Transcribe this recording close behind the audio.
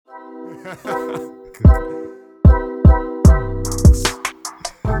Welcome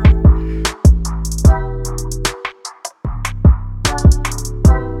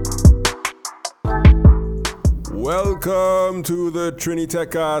to the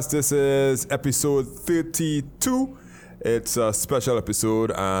Trinitechcast. This is episode 32. It's a special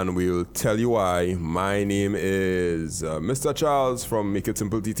episode and we'll tell you why. My name is Mr. Charles from Make It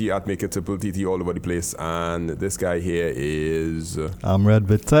Simple TT at Make It Simple TT all over the place. And this guy here is... I'm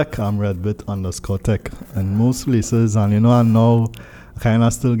Redbit Tech. I'm Redbit_Tech. And most places, and I'm now kind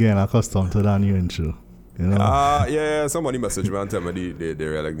of still getting accustomed to that new intro. Yeah, somebody messaged me and tell me they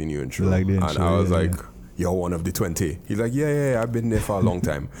really like the new intro. Like the intro, and I was like... You're one of the 20. He's like, yeah, I've been there for a long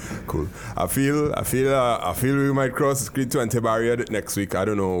time. Cool. I feel we might cross the screen 20 barrier next week. I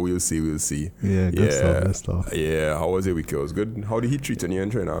don't know. We'll see. Yeah, good stuff. Yeah. How was your week? It was good. How did he treat you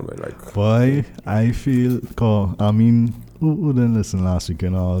in training? Boy, I feel. Who didn't listen last week?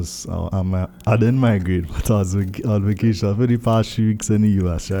 I didn't migrate, but I was on vacation for the past 3 weeks in the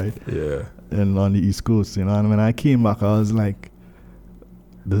US, right? Yeah. And on the East Coast, and when I came back, I was like,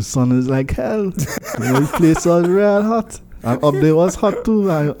 the sun is like hell. The place was real hot. And up there was hot too.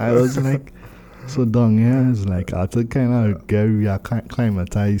 I was like, so down here, it's like I had to kind of get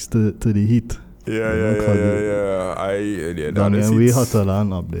acclimatized to the heat. Yeah. Down here way hotter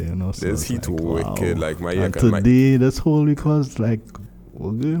than up there, So this heat wicked. Wow. Like today, this whole week was like,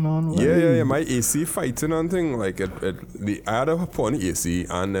 what's going on? Yeah. My AC fighting and thing. Like I had to put on the AC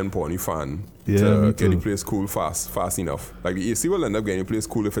and then put on the fan. To get the place cool fast enough. Like the AC will end up getting the place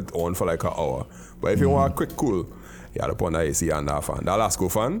cool if it's on for like an hour. But if you want a quick cool, you have to put on the AC and that fan. That Lasco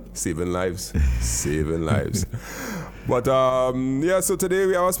fan, saving lives. But so today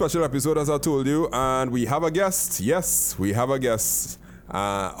we have a special episode as I told you, and we have a guest. Yes, we have a guest.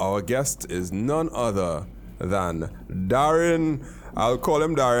 Our guest is none other than Daren. I'll call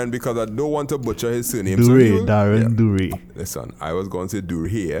him Daren because I don't want to butcher his surname. Daren Dhoray. Listen, I was going to say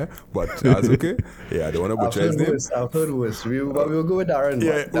Dhoray, but that's okay. Yeah, I don't want to butcher his name. I've heard worse. We'll go with Daren.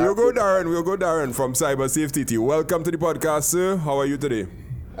 Yeah, we'll go Daren from Cyber Safety TT. Welcome to the podcast, sir. How are you today?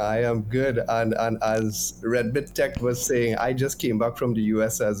 I am good, and as Redbit Tech was saying, I just came back from the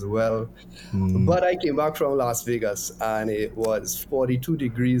US as well. But I came back from Las Vegas, and it was 42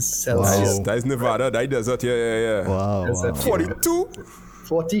 degrees Celsius. Wow. That is Nevada, that desert, yeah. Wow. 42?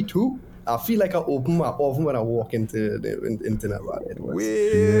 42? I feel like I open my oven when I walk into Nevada. And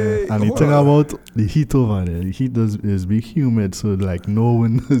the thing about the heat over there, the heat is be humid, so like no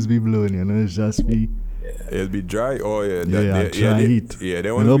wind does be blowing, it's just be... It'll be dry. Oh yeah, dry heat. Yeah,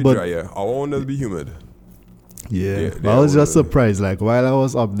 they want to be dry. Yeah, our one will be humid. Yeah, I was just surprised. Like while I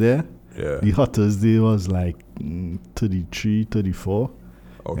was up there, the hottest day was like 33, 34.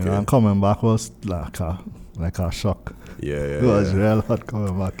 Okay. And coming back was like a shock. Yeah. It was real hot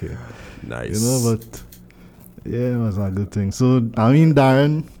coming back here. Nice. But yeah, it was a good thing. So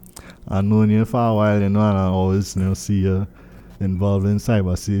Daren, I've known you for a while, and I always see you involved in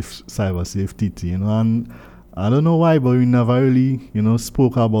cyber safety, and I don't know why, but we never really,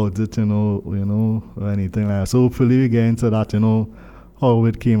 spoke about it, or anything like that. So hopefully we get into that, how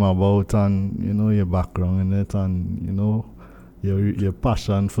it came about, and your background in it, and your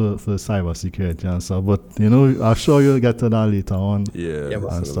passion for cyber security and stuff. But I'm sure you'll get to that later on. Yeah,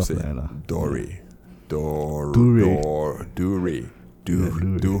 and stuff like that. Dhoray. All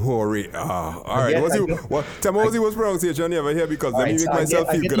right. Tell me what was pronunciation ever here because let me make myself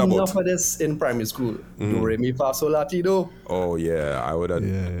feel good about. I enough of this in primary school. Do re mi fa sol la ti do. Oh yeah, I would not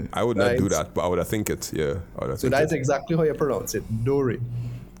do that, but I would have think it. Yeah, so that's exactly how you pronounce it. Dhoray.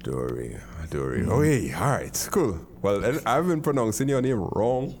 Oh yeah. All right. Cool. Well, I've been pronouncing your name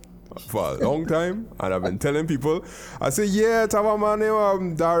wrong for a long time, and I've been telling people. I say, it's our man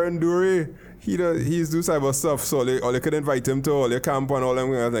named Daren Dhoray. He's do cyber stuff, so they could invite him to all your camp and all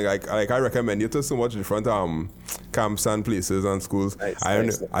them kind of thing. I recommend you to so much different camps and places and schools. I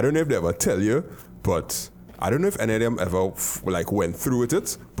don't know if they ever tell you, but I don't know if any of them ever went through with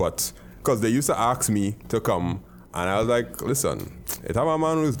it, but because they used to ask me to come, and I was like, listen, it's a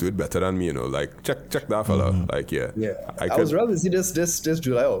man who's do it better than me, check that fella. I was rather busy this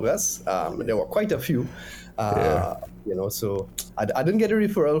July, August. There were quite a few. So I didn't get a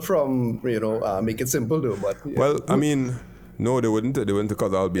referral from Make It Simple though, but well, I mean, no, they wouldn't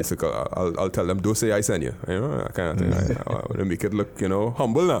because I'll tell them, don't say I send you, that kind of thing. I want to make it look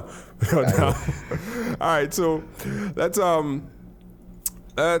humble now. All right, so let's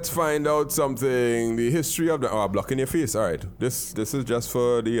find out something. The history of the blocking your face. All right, this is just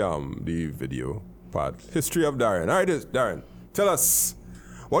for the video part. History of Daren. All right, Daren, tell us.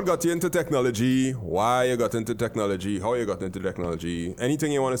 what got you into technology? Why you got into technology? How you got into technology?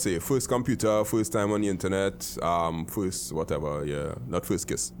 Anything you want to say? First computer, first time on the internet, first whatever. Yeah, not first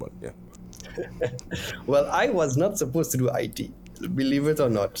kiss, but yeah. Well, I was not supposed to do IT, believe it or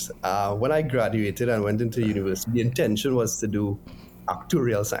not. When I graduated and went into university, the intention was to do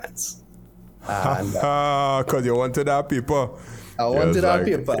actuarial science. And Because you wanted that paper. I wanted that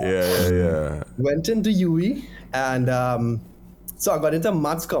paper. Yeah. Went into UE, and so I got into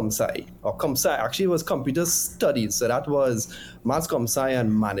maths comsci, or comsci. Actually, it was computer studies. So that was maths comsci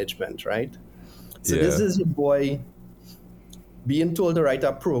and management, right? So this is your boy being told to write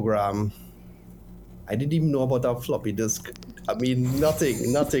a program. I didn't even know about a floppy disk. I mean, nothing.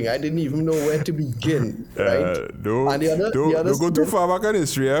 I didn't even know where to begin, right? Don't go too far back in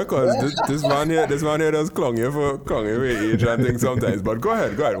history, because this man here does clung here with age and things sometimes. But go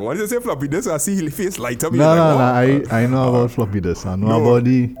ahead. Once you say floppy disk, I see his face light up. No. I know about floppy disk. I know about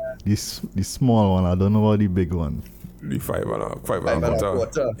the small one. I don't know about the big one. The five and a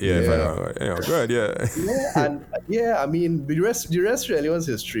quarter. Yeah. Go ahead, I mean, the rest really was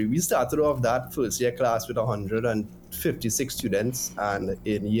history. We started off that first year class with 156 students, and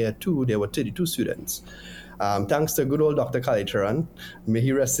in year 2 there were 32 students. Thanks to good old Dr. Kalitcharan, may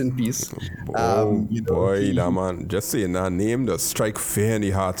he rest in peace. That man, just saying that name does strike fear in the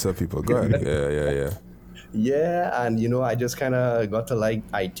hearts of people. Go ahead. Yeah. Yeah, and I just kind of got to like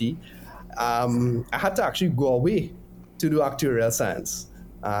IT. I had to actually go away to do actuarial science,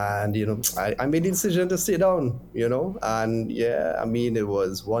 and I made the decision to stay down, and I mean, it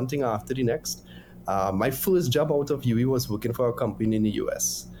was one thing after the next. My first job out of UE was working for a company in the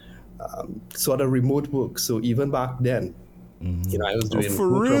US, sort of remote work. So even back then, I was doing for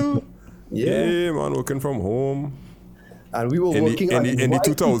real. Yeah, man, working from home. And we were working in the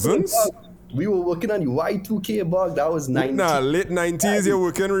 2000s. We were working on the Y2K bug. That was 90s. Late 90s. You're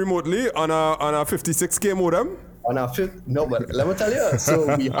working remotely on a 56K modem. No, but let me tell you.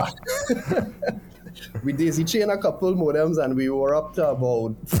 So we daisy chain a couple modems, and we were up to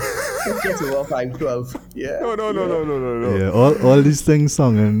about just over 512. Yeah. No. Yeah, all these things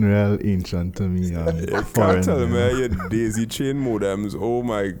sounding real ancient to me. You can't tell me your daisy chain modems. Oh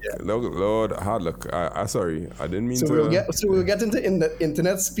my Lord, hard luck. I sorry, I didn't mean to. We'll get into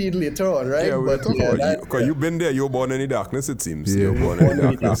internet speed later on, right? Yeah, we'll talk about you, because you've been there. You're born in the darkness, it seems. Yeah. You're born in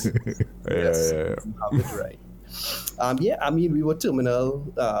the darkness. Yes, you have it right. I mean, we were terminal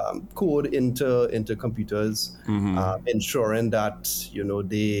code into computers, ensuring that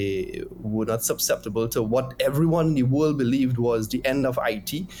they were not susceptible to what everyone in the world believed was the end of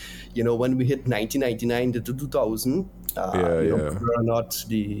IT. When we hit 1999 to 2000, whether or not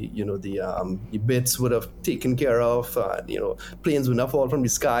the bits would have taken care of, planes would not fall from the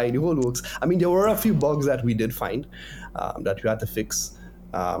sky, the whole works. I mean, there were a few bugs that we did find that we had to fix.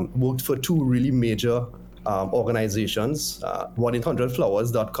 Worked for two really major organizations,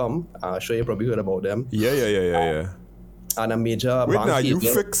 1-800-Flowers.com. Sure you probably heard about them. Yeah. And a major Wait, bank. now you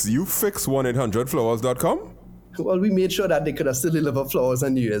fix 1-800-Flowers.com? Well, we made sure that they could have still deliver flowers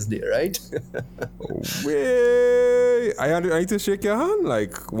on New Year's Day, right? Wait, I need to shake your hand.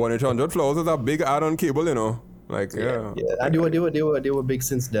 Like 1-800-Flowers is a big add-on cable, Like yeah. And they were big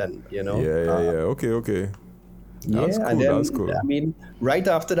since then, Yeah. Okay. That's cool. And then, that's cool. I mean, right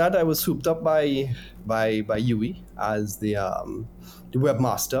after that, I was swooped up by UE as the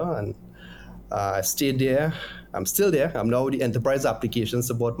webmaster, and I stayed there. I'm still there. I'm now the enterprise application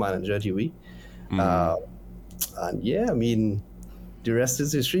support manager at UE. And I mean, the rest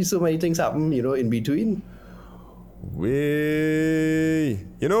is history. So many things happen, in between.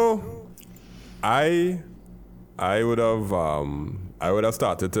 I would have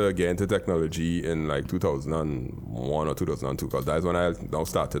started to get into technology in like 2001 or 2002, because that's when I now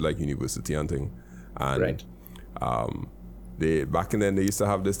started like university and thing. And right. Back in then they used to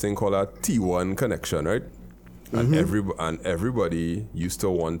have this thing called a T1 connection, right? And everybody used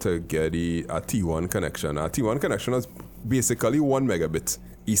to want to get a T1 connection. A T1 connection was basically 1 megabit,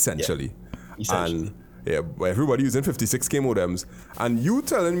 essentially. And everybody using 56K modems. And you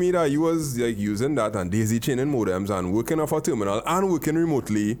telling me that you was like using that and daisy chaining modems and working off a terminal and working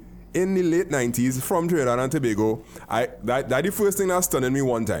remotely in the late 90s from Trinidad and Tobago. That the first thing that stunned me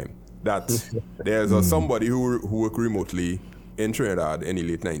one time. That there's somebody who worked remotely in Trinidad in the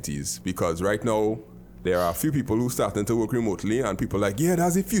late 90s. Because right now, there are a few people who starting to work remotely, and people like,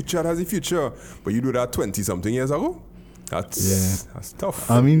 that's the future. But you do that 20-something years ago? That's tough.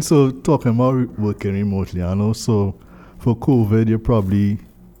 I mean, so talking about working remotely, I know, so for COVID, you probably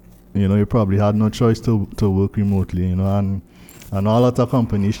had no choice to work remotely, and a lot of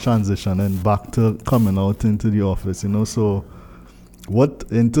companies transitioning back to coming out into the office, so what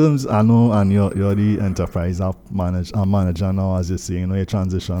in terms, I know, and you're the enterprise app manager now, as you say, you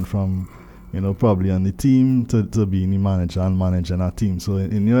transition from, probably on the team to being the manager and managing a team. So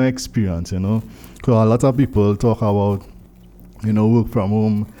in your experience, because a lot of people talk about, work from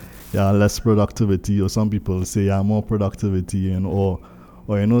home, less productivity, or some people say more productivity, or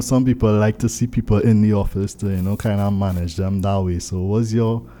some people like to see people in the office to, kind of manage them that way. So what's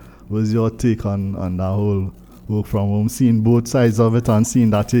your take on that whole work from home, seeing both sides of it and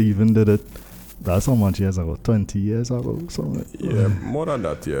seeing that you even did it, that's how much years ago, 20 years ago, something? Yeah, more than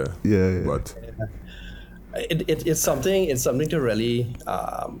that, yeah. Yeah. But it's something to really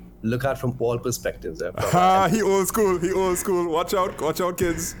look at from all perspectives. He old school. Watch out,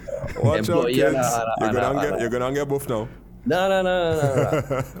 kids. Watch out, kids. You're gonna get buff now.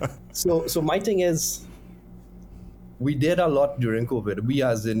 No. So my thing is, we did a lot during COVID. We,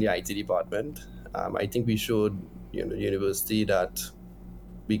 as in the IT department, I think we showed the university that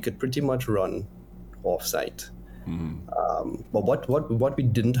we could pretty much run offsite. But what we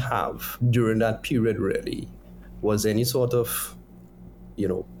didn't have during that period really was any sort of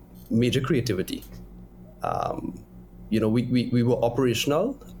major creativity. We were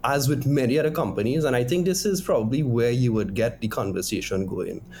operational, as with many other companies, and I think this is probably where you would get the conversation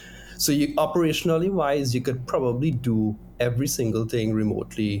going. So operationally wise, you could probably do every single thing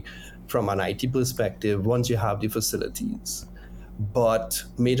remotely from an IT perspective once you have the facilities. But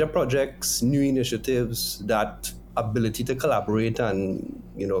major projects, new initiatives, that ability to collaborate and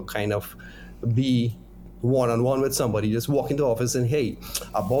kind of be one-on-one with somebody, just walk into the office and, hey,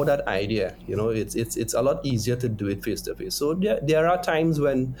 about that idea, it's a lot easier to do it face-to-face. So there are times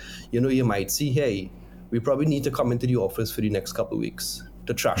when you might see, hey, we probably need to come into the office for the next couple of weeks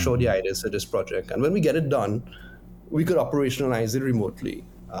to trash out the ideas for this project, and when we get it done, we could operationalize it remotely.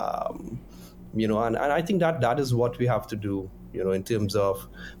 And I think that is what we have to do, in terms of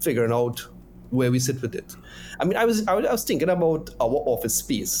figuring out where we sit with it. I mean, I was thinking about our office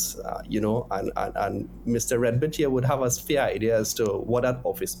space, and Mr. Redbit here would have a fair idea as to what that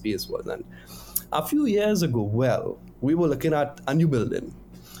office space was. And a few years ago, we were looking at a new building,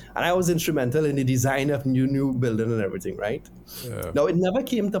 and I was instrumental in the design of new building and everything, right? Yeah. Now, it never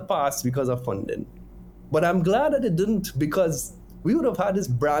came to pass because of funding, but I'm glad that it didn't, because we would have had this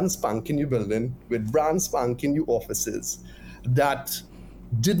brand spanking new building with brand spanking new offices that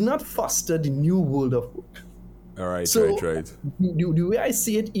did not foster the new world of work. All right, so right. The way I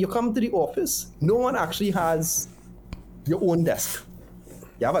see it, you come to the office, no one actually has your own desk.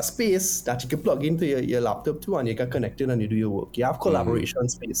 You have a space that you can plug into your laptop to, and you can connect it and you do your work. You have collaboration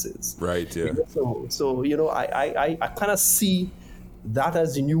spaces. Right, yeah. So I kind of see that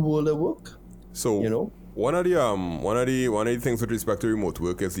as the new world of work. So one of the things with respect to remote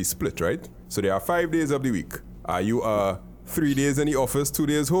work is the split, right? So there are 5 days of the week. Are you 3 days in the office, 2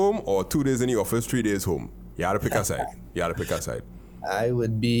 days home, or 2 days in the office, 3 days home? You gotta pick a side. I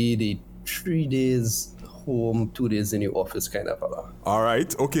would be the 3 days home, 2 days in the office kind of fella. All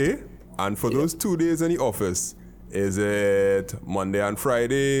right, okay. And for those 2 days in the office, is it Monday and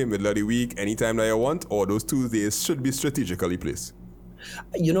Friday, middle of the week, anytime that you want, or those 2 days should be strategically placed?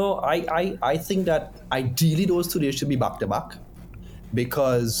 I think that ideally those 2 days should be back to back,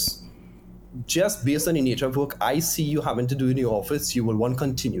 because just based on the nature of work I see you having to do in the office, you will want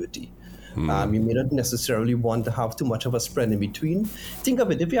continuity. You may not necessarily want to have too much of a spread in between. Think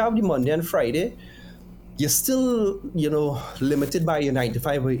of it, if you have the Monday and Friday, you're still, limited by your 9 to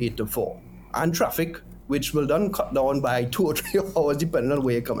 5 or 8 to 4, and traffic, which will then cut down by 2 or 3 hours depending on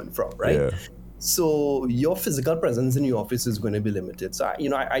where you're coming from, right? Yeah. So your physical presence in your office is going to be limited. So,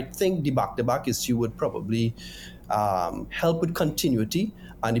 I think the back-to-back issue would probably help with continuity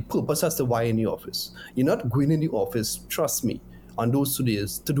and the purpose as to why in the office. You're not going in the office, trust me, on those 2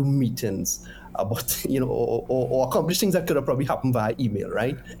 days to do meetings about, or accomplish things that could have probably happened via email,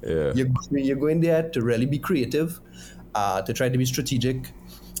 right? Yeah. You're going there to really be creative, to try to be strategic,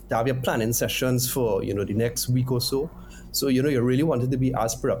 to have your planning sessions for, the next week or so. So, you really wanted to be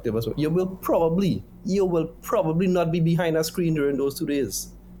as productive as well. You will probably not be behind a screen during those 2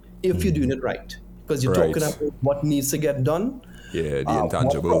 days if you're doing it right. Because you're talking about what needs to get done. Yeah, the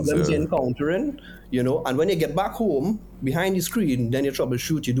intangibles. What problems you're encountering, and when you get back home behind the screen, then you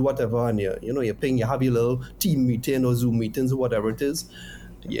troubleshoot, you do whatever, and you ping, you have your little team meeting or Zoom meetings or whatever it is.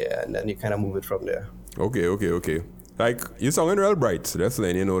 Yeah, and then you kind of move it from there. Okay. Like, you're sounding real bright. So that's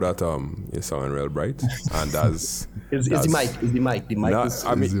letting you know that you're sounding real bright. And that's... Is the mic. The mic is...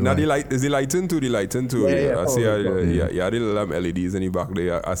 I mean, now is the lighting too? Yeah, I see the little LEDs in the back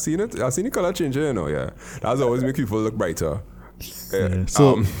there. I seen it. I seen the color changing, yeah. That's always make people look brighter.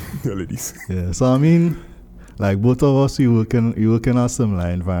 So... LEDs. Yeah, so I mean, like both of us, we work in a similar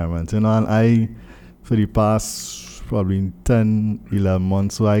environment, and I, for the past probably 10, 11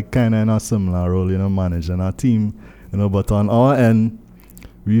 months, so I kind of in a similar role, managing a team, but on our end,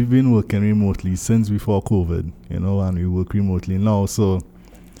 we've been working remotely since before COVID, and we work remotely now, so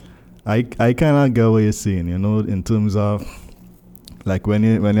I kind of get what you're saying, in terms of, like when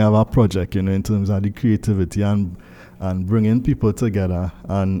you have a project, in terms of the creativity and bringing people together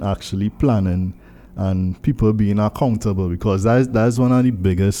and actually planning and people being accountable, because that's one of the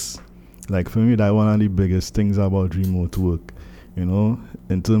biggest, like for me, that's one of the biggest things about remote work,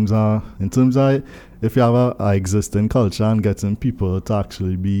 in terms of if you have a existing culture and getting people to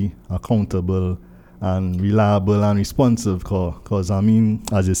actually be accountable and reliable and responsive, because I mean,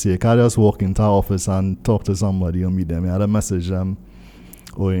 as you say, you can't just walk into our office and talk to somebody or meet them. You had to message them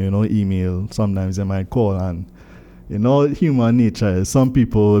or email. Sometimes they might call, and human nature is some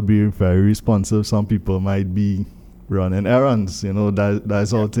people will be very responsive, some people might be running errands,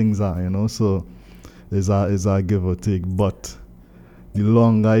 that's how things are, so it's a give or take. But the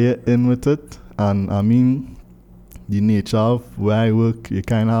longer you're in with it, and I mean, the nature of where I work, you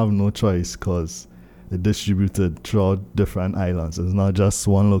kind of have no choice, because it's distributed throughout different islands. It's not just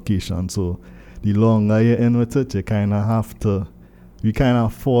one location, so the longer you're in with it, you kind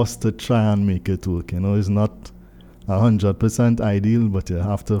of forced to try and make it work. It's not 100% ideal, but you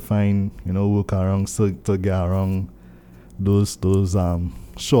have to find, workarounds to get around those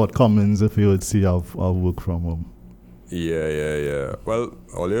shortcomings, if you would see, of work from home. Yeah. Well,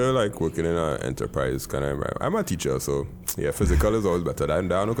 all you're like working in an enterprise kind of environment. I'm a teacher, so yeah, physical is always better.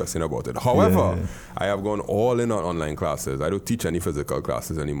 There are no question about it. However, I have gone all in on online classes. I don't teach any physical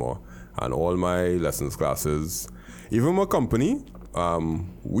classes anymore. And all my lessons classes, even my company,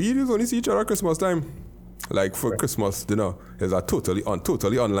 we just only see each other at Christmas time. Like for Christmas dinner, is a totally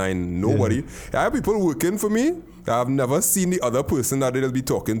online. Nobody. I have people working for me. I've never seen the other person that they'll be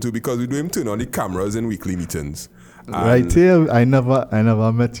talking to, because we do him turn on the cameras in weekly meetings. Right here, I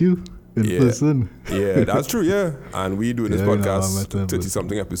never met you in person. Yeah, that's true. Yeah, and we do this podcast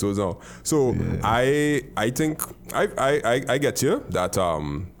 30-something episodes now. So I think I get you that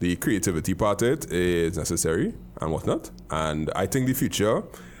the creativity part of it is necessary and whatnot, and I think the future,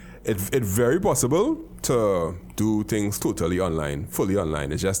 it's very possible to do things totally online, fully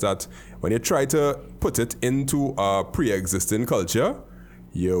online. It's just that when you try to put it into a pre-existing culture,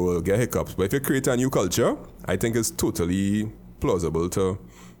 you will get hiccups. But if you create a new culture, I think it's totally plausible to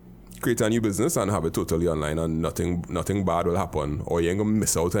create a new business and have it totally online, and nothing bad will happen, or you ain't gonna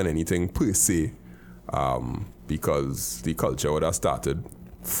miss out on anything per se, because the culture would have started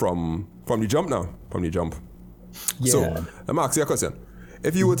from the jump. Yeah. So let me ask you a question.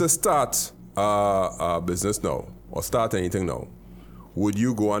 If you were to start a business now, or start anything now, would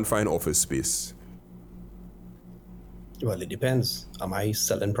you go and find office space? Well, it depends. Am I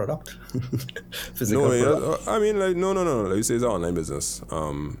selling product? Physical product? I mean, like, no. Like you say, it's an online business.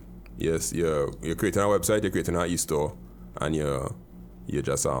 Yes, you're creating a website, you're creating an e-store, and you're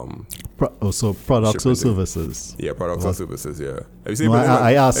just so products or services. Yeah, products or services. Yeah.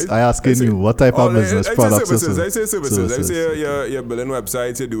 I asking you what type of business, products or services. I say services. I say you're building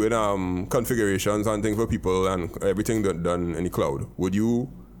websites, you're doing configurations and things for people, and everything done in the cloud. Would you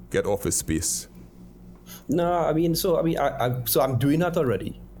get office space? No, I'm doing that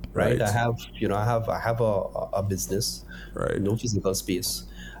already, right? I have a business, right? No physical space.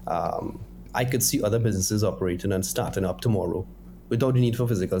 I could see other businesses operating and starting up tomorrow without the need for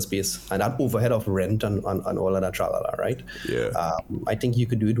physical space and that overhead of rent and all of that tralala, right? Yeah. I think you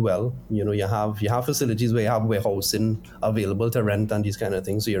could do it well. You have facilities where you have warehousing available to rent and these kind of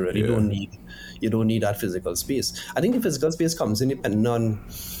things, so you really don't need that physical space. I think the physical space comes in depending on,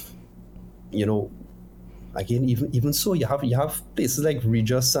 again, even so, you have places like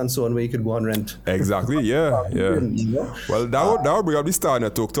Regis and so on where you could go and rent. Exactly, yeah. Well, that would bring up the Star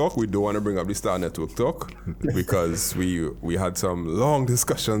Network talk. We don't want to bring up the Star Network talk because we had some long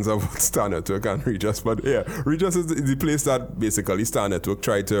discussions about Star Network and Regis. But yeah, Regis is the place that basically Star Network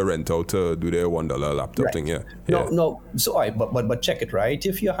tried to rent out to do their $1 laptop thing. Yeah. No. So but check it, right.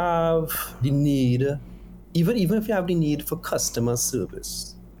 If you have the need, even if you have the need for customer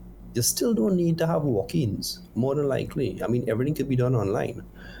service, you still don't need to have walk-ins, more than likely. I mean, everything could be done online,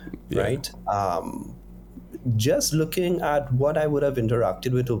 right? Just looking at what I would have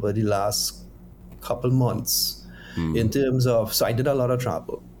interacted with over the last couple months in terms of, so I did a lot of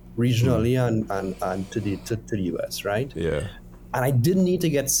travel regionally and to the US, right? Yeah. And I didn't need to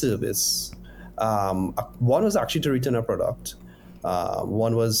get service. One was actually to return a product.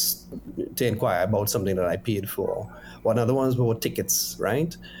 One was to inquire about something that I paid for. One other one was about tickets,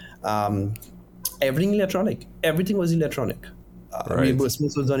 right? everything electronic. Everything was electronic. Right.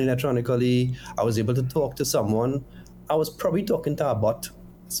 Reimbursements was done electronically. I was able to talk to someone. I was probably talking to a bot,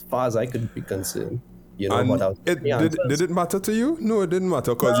 as far as I could be concerned. You know, but I was And did it matter to you? No, it didn't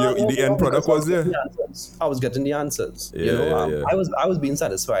matter because the end product was there. I was getting the answers. Yeah. I was being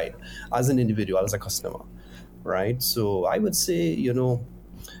satisfied as an individual, as a customer, right? So I would say,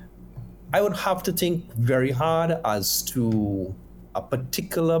 I would have to think very hard as to a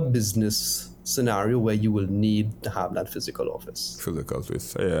particular business scenario where you will need to have that physical office. Physical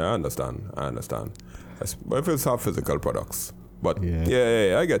space. Yeah, I understand. But if it's have physical products. But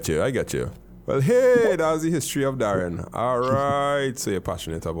yeah, I get you. Well, hey, that's the history of Daren. All right, so you're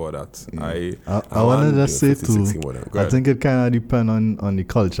passionate about that. Yeah. I want to just say too, I think it kind of depends on the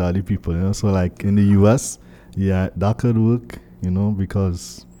culture of the people, So like in the US, that could work,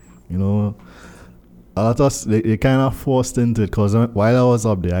 because, a lot of us, they kind of forced into it because while I was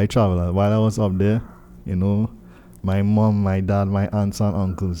up there, I traveled. While I was up there, my mom, my dad, my aunts and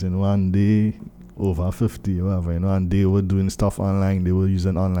uncles, and they over 50 or whatever, and they were doing stuff online. They were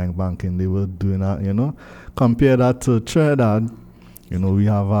using online banking. They were doing that, Compare that to Trinidad, we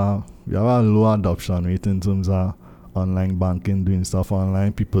have a low adoption rate in terms of online banking, doing stuff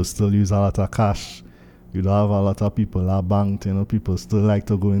online. People still use a lot of cash. You don't have a lot of people that banked, people still like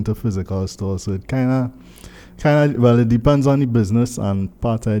to go into physical stores. So it kind of, well, it depends on the business and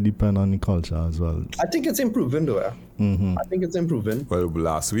part of it depends on the culture as well. I think it's improving though. Mm-hmm. I think it's improving. Well,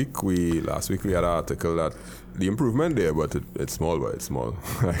 last week we had an article that the improvement there, but it's small, but it's small.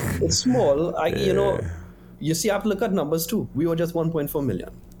 It's small. You see, I have to look at numbers too. We were just 1.4 million.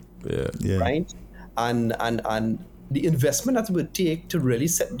 Yeah. Right? And the investment that it would take to really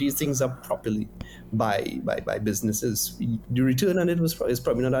set these things up properly by businesses, the return on it is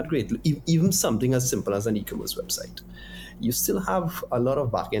probably not that great. Even something as simple as an e-commerce website, you still have a lot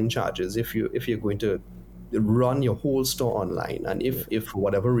of back-end charges if you're going to run your whole store online, and if for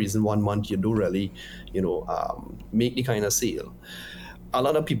whatever reason 1 month you don't really make the kind of sale, a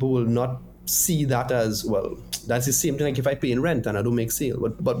lot of people will not see that as, well, that's the same thing like if I pay in rent and I don't make sale,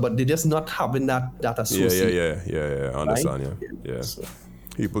 but they're just not having that association. Yeah, I understand. Right? Yeah. So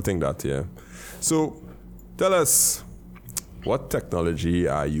people think that. So tell us, what technology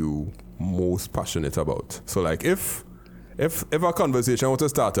are you most passionate about? So like if a conversation was to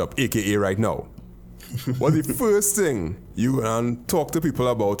start up, aka right now, what's the first thing you can talk to people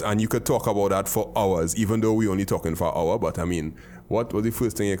about, and you could talk about that for hours, even though we're only talking for an hour, but I mean, what was the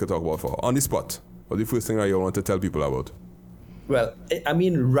first thing you could talk about for on the spot? What's the first thing that you want to tell people about? Well, I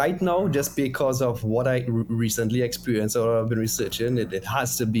mean, right now, just because of what I recently experienced or I've been researching, it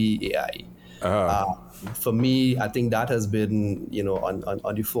has to be AI. For me, I think that has been,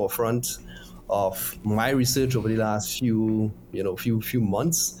 on the forefront of my research over the last few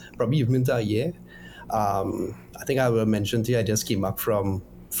months, probably even into a year. I think I will mention to you, I just came back from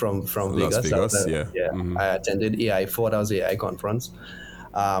Las Vegas. Mm-hmm. I attended AI4, that was the AI conference.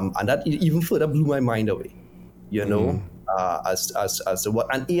 And that even further blew my mind away, as to what,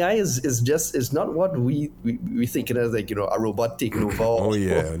 and AI is not what we think it as, like, a robot taking over.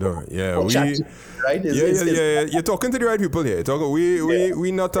 Right? You're talking to the right people here.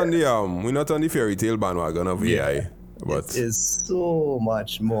 We not on the fairy tale bandwagon of AI. But it is so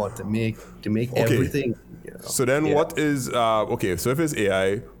much more to make everything. So then what is, so if it's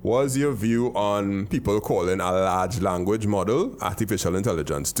AI, what's your view on people calling a large language model artificial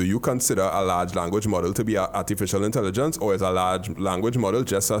intelligence? Do you consider a large language model to be artificial intelligence, or is a large language model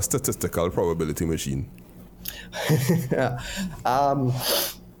just a statistical probability machine?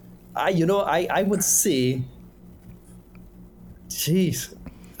 I would say, geez,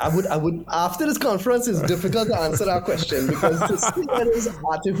 I would after this conference, it's difficult to answer that question, because to see what is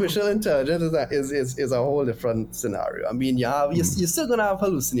artificial intelligence is a whole different scenario. I mean, you're still gonna have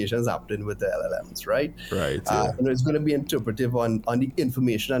hallucinations happening with the LLMs, right? Right. Yeah. It's gonna be interpretive on the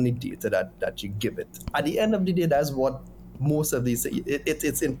information and the data that you give it. At the end of the day, that's what most of these,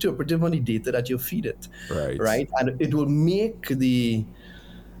 it's interpretive on the data that you feed it. Right. And it will make the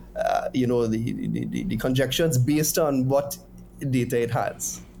conjectures based on what data it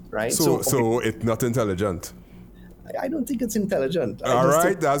has. Right. So it's not intelligent. I don't think it's intelligent. All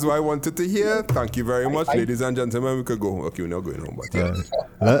right, that's what I wanted to hear. Thank you very much, ladies and gentlemen. We could go home. Okay, we're not going home,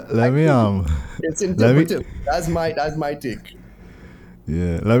 but let me It's interpretive. That's my take.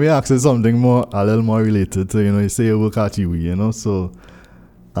 Yeah. Let me ask you something a little more related to, you say you work at UE, so,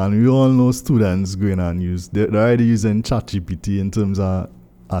 and we all know students going and they're already using ChatGPT in terms of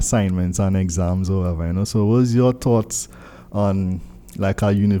assignments and exams or whatever, So what's your thoughts on like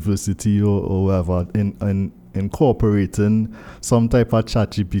a university or whatever in incorporating some type of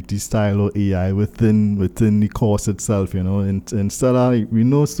ChatGPT style or AI within the course itself, instead of, we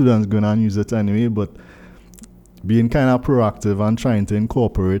know students going to use it anyway, but being kind of proactive and trying to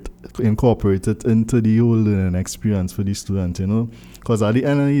incorporate it into the whole learning experience for the student, because at the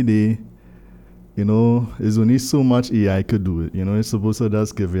end of the day, there's only so much AI could do it. It's supposed to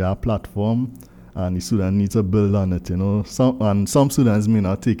just give you a platform, and the student needs to build on it. Some students may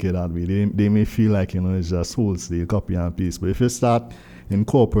not take it that way. They may feel like it's just wholesale copy and paste. But if you start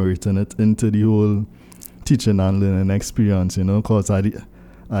incorporating it into the whole teaching and learning experience, because at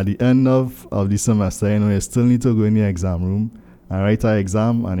the end of the semester, you still need to go in the exam room and write an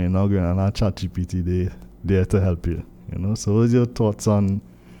exam, and you're not going to have ChatGPT there to help you. So what's your thoughts on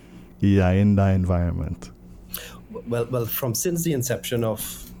AI in that environment? Well, from since the inception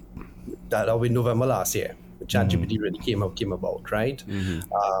of that, in November last year, ChatGPT really came about, right?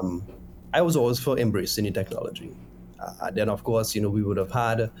 I was always for embracing the technology. Then, of course, we would have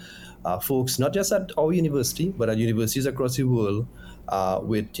had folks not just at our university, but at universities across the world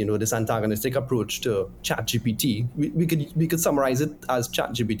with this antagonistic approach to ChatGPT. We could summarize it as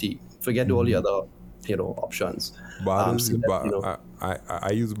ChatGPT. Forget all the other options. Bard is bad.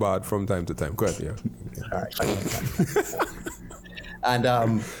 I use Bard from time to time. Go ahead, yeah. All right.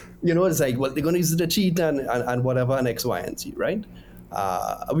 And it's like, well, they're going to use it to cheat and whatever, and X, Y, and Z, right?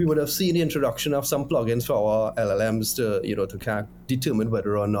 We would have seen the introduction of some plugins for our LLMs to kind of determine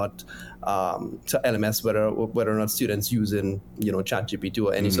whether or not to LMS whether or not students using ChatGPT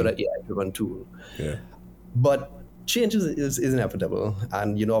or any sort of AI-driven tool. Yeah. But change is inevitable,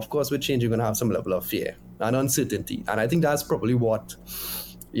 and of course, with change, you're going to have some level of fear and uncertainty, and I think that's probably what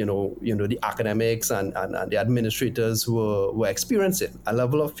the academics and the administrators were experiencing, a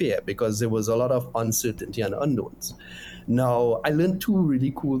level of fear, because there was a lot of uncertainty and unknowns. Now, I learned two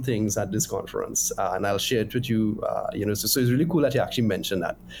really cool things at this conference, and I'll share it with you. So it's really cool that you actually mentioned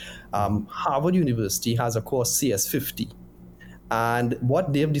that. Harvard University has a course, CS50, and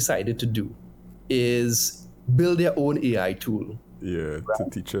what they've decided to do is build their own AI tool. Yeah, right? To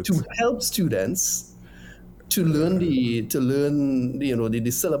teach it. To help students to learn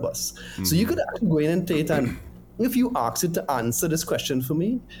the syllabus. So you could actually go in and take it, and if you ask it to answer this question for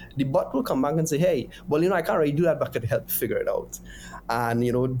me, the bot will come back and say, hey, well, I can't really do that, but I could help figure it out. And,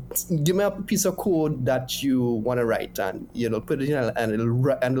 give me a piece of code that you want to write, and, put it in, and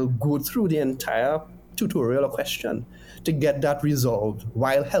it'll go through the entire tutorial or question to get that resolved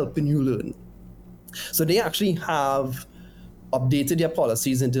while helping you learn. So they actually have updated their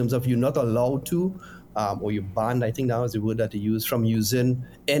policies in terms of you're not allowed to, or you're banned, I think that was the word that they used, from using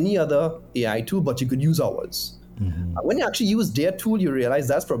any other AI tool, but you could use ours. When you actually use their tool, you realize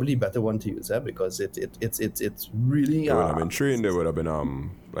that's probably a better one to use, because it's really... They would have been trained, they would have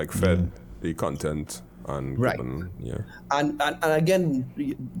been fed the content. And right. And again,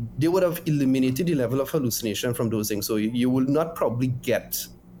 they would have eliminated the level of hallucination from those things. So you will not probably get...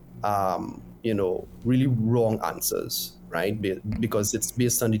 really wrong answers, right? Because it's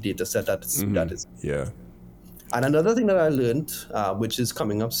based on the data set that is. Yeah. And another thing that I learned, which is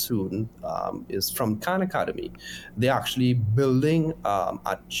coming up soon, is from Khan Academy. They're actually building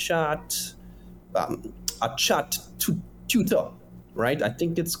a chat tutor, right? I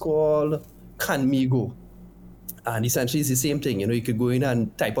think it's called Kanmigo. And essentially, it's the same thing. You could go in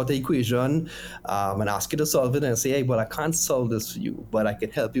and type out the equation and ask it to solve it, and say, hey, well, I can't solve this for you, but I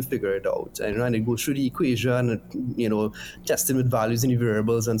can help you figure it out. And it goes through the equation, testing with values and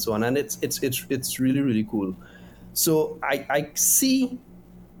variables and so on. And it's really, really cool. So I see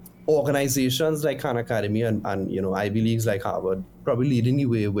organizations like Khan Academy and Ivy Leagues like Harvard probably leading the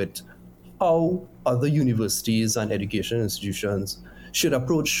way with how other universities and education institutions should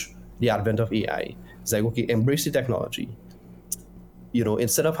approach the advent of AI. It's like, okay, embrace the technology.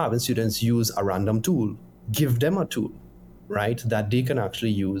 Instead of having students use a random tool, give them a tool, right, that they can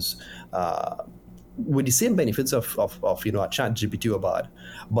actually use with the same benefits of a ChatGPT or Bard,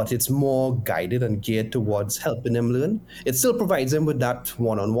 but it's more guided and geared towards helping them learn. It still provides them with that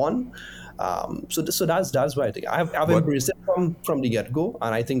one-on-one. So that's why I think I've embraced it from the get-go,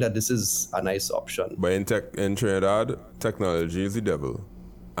 and I think that this is a nice option. But in Trinidad, technology is the devil,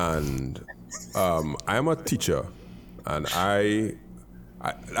 and I'm a teacher, and I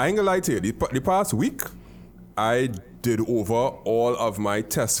ain't gonna lie to you. The past week, I did over all of my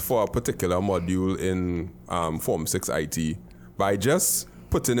tests for a particular module in Form 6 IT by just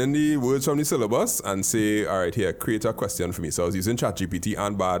putting in the words from the syllabus and say, all right, here, create a question for me. So I was using ChatGPT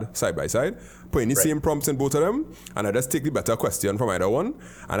and Bard side by side, putting the same prompts in both of them, and I just take the better question from either one,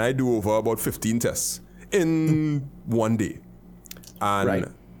 and I do over about 15 tests in one day.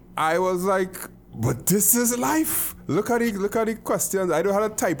 And I was like, But this is life. Look at the questions. I don't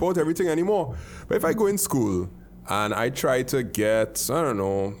have to type out everything anymore. But if I go in school and I try to get, I don't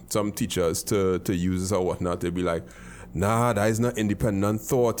know, some teachers to use this or whatnot, they'll be like, nah, that is not independent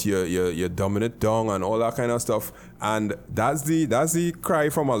thought. You're dumbing it down and all that kind of stuff. And that's the cry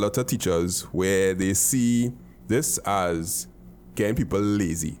from a lot of teachers where they see this as getting people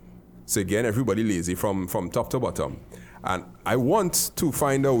lazy. So getting everybody lazy from top to bottom. And I want to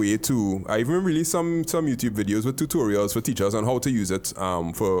find a way to, I even released some YouTube videos with tutorials for teachers on how to use it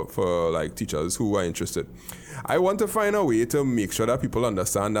for like teachers who are interested. I want to find a way to make sure that people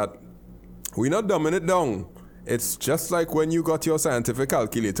understand that we're not dumbing it down. It's just like when you got your scientific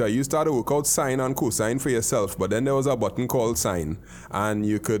calculator, you started to work out sine and cosine for yourself, but then there was a button called sine, and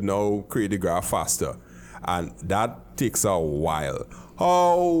you could now create the graph faster. And that takes a while.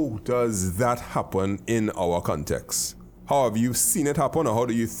 How does that happen in our context? How have you seen it happen, or how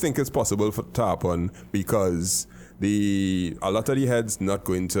do you think it's possible for it to happen? Because a lot of the heads not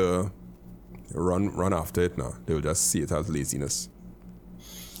going to run after it now. They will just see it as laziness.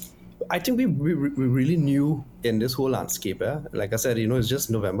 I think we really knew in this whole landscape. Like I said, it's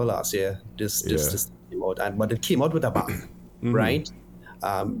just November last year. This came out, but it came out with a bang, right?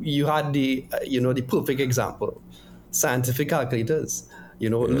 You had the perfect example: scientific calculators.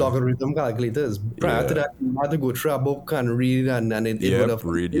 Logarithm calculators. Prior to that, you had to go through a book and read, and it would have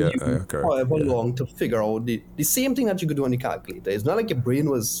however long to figure out the same thing that you could do on the calculator. It's not like your brain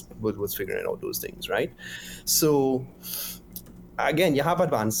was figuring out those things, right? So again, you have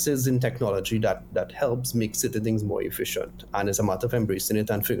advances in technology that helps make certain things more efficient, and it's a matter of embracing it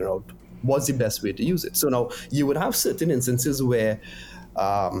and figuring out what's the best way to use it. So now you would have certain instances where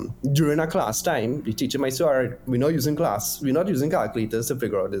during a class time, the teacher might say, all right, we're not using calculators to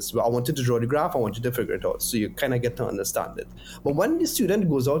figure out this. I want you to draw the graph, I want you to figure it out. So you kind of get to understand it. But when the student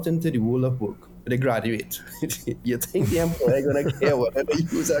goes out into the world of work, they graduate, you think the employer going to care whether they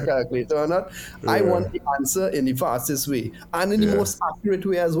use a calculator or not? Yeah. I want the answer in the fastest way and in the most accurate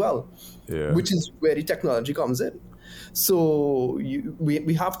way as well, which is where the technology comes in. So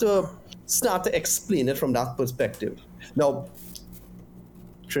we have to start to explain it from that perspective. Now,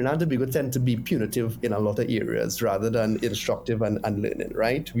 Trinidad and Tobago tend to be punitive in a lot of areas rather than instructive and learning,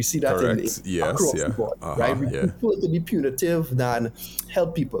 right? We see that across the board, right? We prefer to be punitive than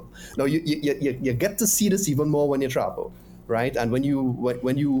help people. Now, you get to see this even more when you travel, right? And when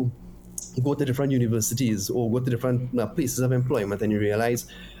you go to different universities or go to different places of employment and you realize,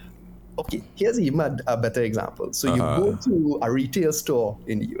 okay, here's even a better example. So you go to a retail store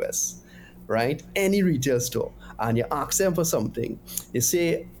in the US, right? Any retail store. And you ask them for something, they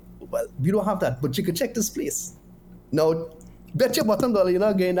say, well, we don't have that, but you can check this place. Now, bet your bottom dollar you're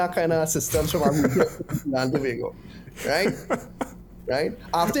not getting that kind of assistance from and Tobago, right? Right?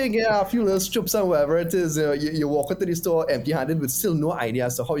 After you get a few little strips and whatever it is, you walk into the store empty-handed with still no idea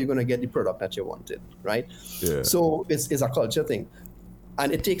as to how you're going to get the product that you wanted, right? Yeah. So it's a culture thing.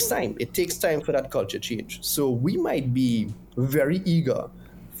 And it takes time. It takes time for that culture change. So we might be very eager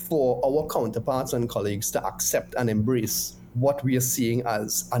for our counterparts and colleagues to accept and embrace what we are seeing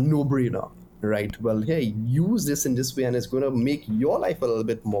as a no-brainer, right? Well, hey, use this in this way and it's going to make your life a little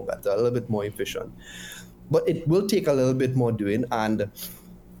bit more better, a little bit more efficient. But it will take a little bit more doing, and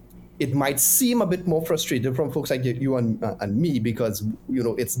it might seem a bit more frustrating from folks like you and me because,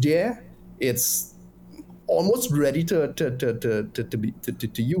 it's there, it's almost ready to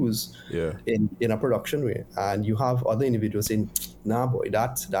use in a production way, and you have other individuals saying, nah boy,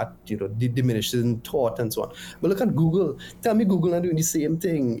 that diminishing thought and so on. But look at Google. Tell me Google are doing the same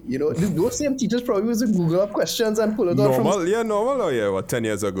thing. Those same teachers probably using Google up questions and pull it out from normal. Oh yeah, what 10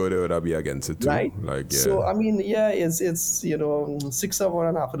 years ago they would have been against it too. Right. Like, yeah. So I mean, it's 6 or 1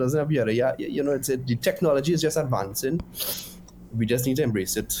 and a half a dozen of years. Yeah, the technology is just advancing. We just need to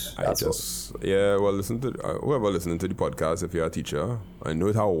embrace it. Well, listen to whoever listening to the podcast. If you're a teacher, I know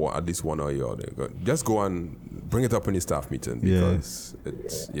it how at least 1 hour just go and bring it up in the staff meeting because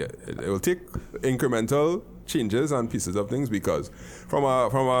it will take incremental changes and pieces of things. Because from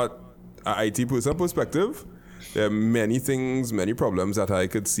a IT person perspective, there are many things, many problems that I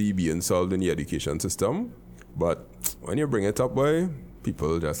could see being solved in the education system. But when you bring it up, boy,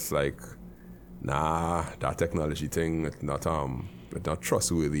 people just like, nah, that technology thing, it's not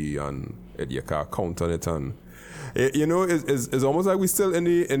trustworthy, and you can't count on it, and it's almost like we still in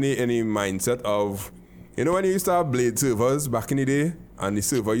the mindset of, when you used to have blade servers back in the day, and the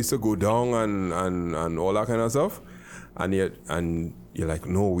server used to go down and all that kind of stuff, and you're like,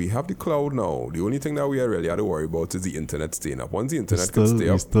 no, we have the cloud now. The only thing that we are really have to worry about is the internet staying up. Once the internet can stay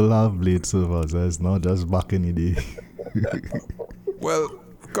up, we still have blade servers. It's not just back in the day. Well,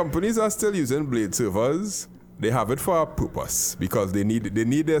 companies are still using Blade servers. They have it for a purpose because they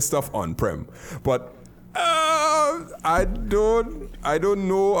need their stuff on-prem. But I don't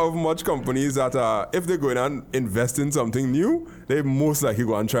know of much companies that if they're going and invest in something new, they most likely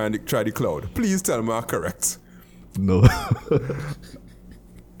go and try the cloud. Please tell me I'm correct. No.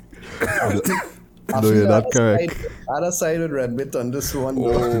 No, you're not correct. Other side with Redbit on this one.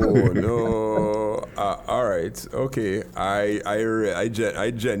 Oh no! All right, okay. I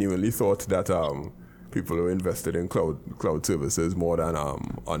genuinely thought that people who invested in cloud services more than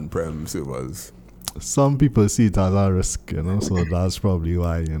on-prem servers. Some people see it as a risk, so that's probably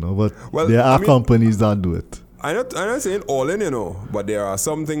why, But there are companies that do it. I'm not saying all in, but there are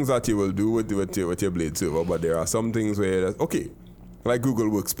some things that you will do with your Blade server, but there are some things where like Google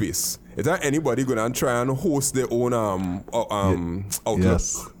Workspace. Is there anybody going to try and host their own Outlook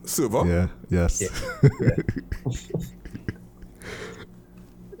server? Yeah. Yes.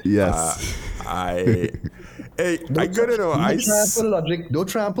 Yes. I gotta know. Don't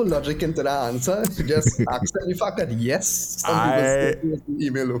try and put logic into that answer. Just accept the fact that yes, some people still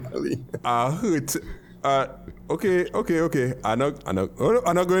email locally. Okay. I'm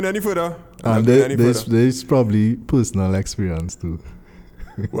not going any further. And there's probably personal experience too.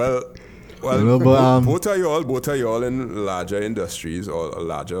 Well, but, both are y'all in larger industries or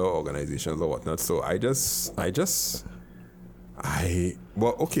larger organizations or whatnot. So okay.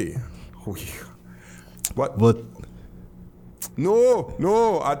 But no,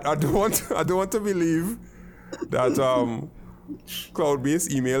 I don't want to believe that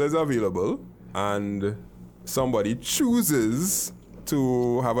cloud-based email is available and somebody chooses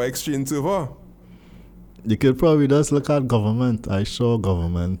to have an Exchange server. You could probably just look at government. I'm sure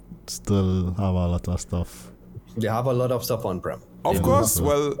government still have a lot of stuff. They have a lot of stuff on-prem. Of course,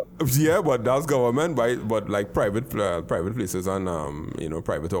 well, yeah, but that's government, but like private places and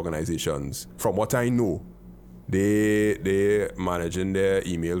private organizations. From what I know, they managing their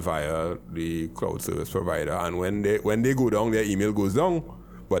email via the cloud service provider, and when they go down, their email goes down,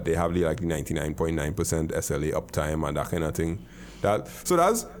 but they have the 99.9% SLA uptime and that kind of thing. So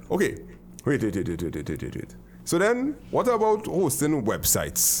that's okay. Wait. So then, what about hosting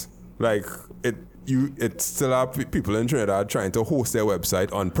websites? Like it still have people in Trinidad trying to host their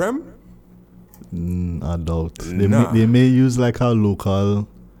website on-prem? I doubt. They may use like a local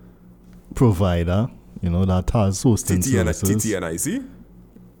provider, that has hosting services. TTNIC?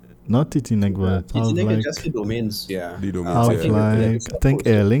 Not TTNIC, but TTNIC is just the domains, yeah. The domains, I think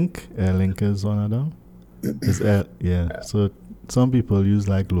Airlink is one of them. So some people use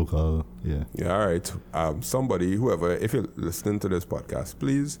like local, yeah. Yeah, all right. Somebody, whoever, if you're listening to this podcast,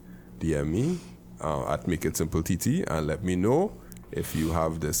 please DM me at Make It Simple TT and let me know if you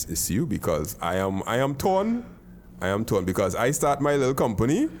have this issue, because I am torn. Because I start my little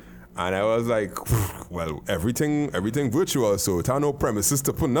company and I was like, well, everything virtual, so it had no premises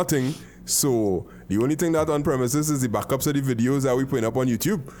to put nothing. So the only thing that on premises is the backups of the videos that we put up on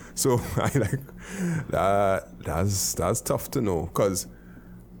YouTube. So I that's tough to know, because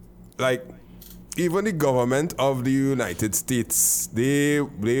even the government of the United States, they're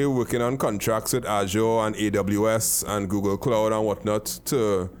working on contracts with Azure and AWS and Google Cloud and whatnot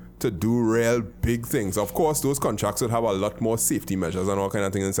to do real big things. Of course, those contracts would have a lot more safety measures and all kind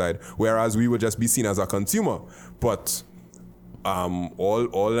of things inside, whereas we would just be seen as a consumer. But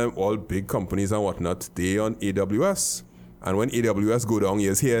all big companies and whatnot, they on AWS. And when AWS go down,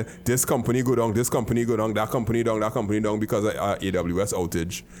 you hear this company go down, this company go down, that company down because of AWS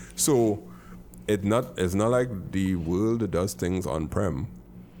outage. So it's not like the world does things on-prem.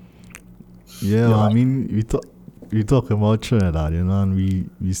 Yeah, I mean, we talk about Trinidad, and we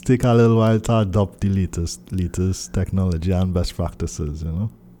take a little while to adopt the latest technology and best practices,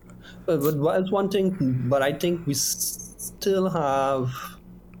 But it's one thing, but I think we still have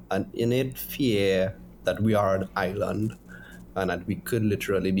an innate fear that we are an island and that we could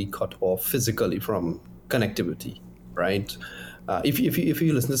literally be cut off physically from connectivity, right? If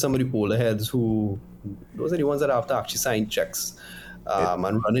you listen to some of the older heads those are the ones that have to actually sign checks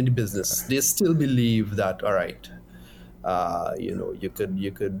and running the business, they still believe that, all right, you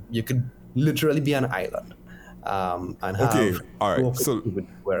could literally be an island and have. Okay, all right. So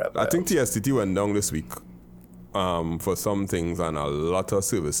wherever. I think TSTT went down this week for some things, and a lot of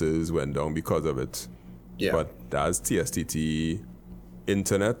services went down because of it. Yeah. But that's TSTT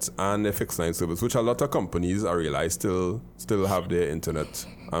internet and a fixed line service, which a lot of companies, I realize, still have their internet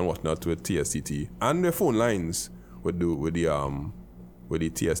and whatnot with TSTT, and their phone lines with the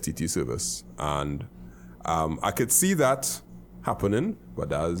TSTT service. And I could see that happening, but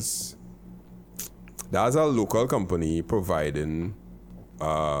that's a local company providing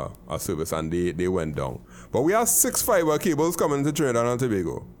a service and they went down. But we have 6 fiber cables coming to Trinidad and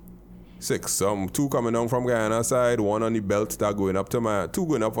Tobago. 6. 2 coming down from Guyana side, 1 on the belt that going up to 2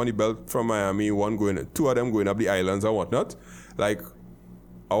 going up on the belt from Miami, 2 of them going up the islands and whatnot. Like,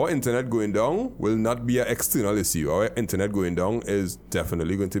 our internet going down will not be an external issue. Our internet going down is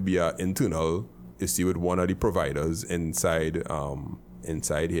definitely going to be an internal issue with one of the providers inside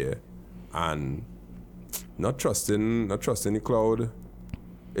here. And not trusting the cloud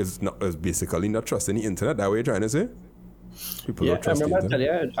is basically not trusting the internet. That way you're trying to say? People don't trust I remember the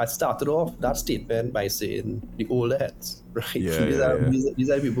internet. I started off that statement by saying the older heads, right? Yeah, These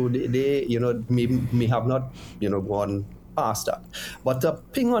are people, they may have not, gone past that. But to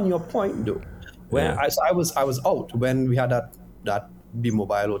ping on your point though, where I was out when we had that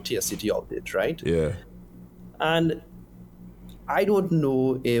B-Mobile or TSCT outage, right? Yeah. And I don't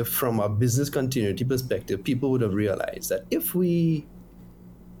know if from a business continuity perspective, people would have realized that if we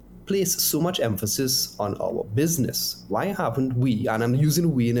place so much emphasis on our business, why haven't we, and I'm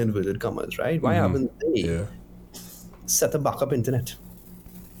using we in inverted commas, right? Why haven't they set a backup internet?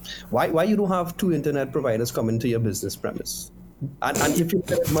 Why you don't have 2 internet providers coming to your business premise? And if you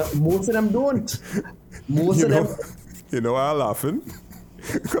most of them don't. Most of them. You know why I'm laughing?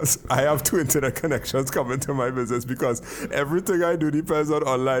 Because I have 2 internet connections coming to my business because everything I do depends on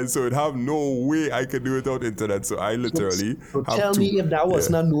online, so it have no way I can do it without internet. So I literally so have tell 2. me if that was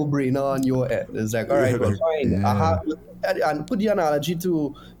not no-brainer on your end. It's like, all right, well, fine. And put the analogy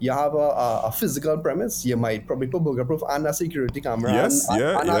to you have a physical premise, you might probably put burger-proof and a security camera and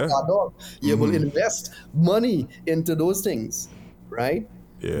a guard dog. You will invest money into those things, right?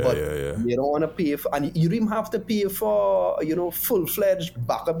 But you don't want to pay for, and you don't even have to pay for, full-fledged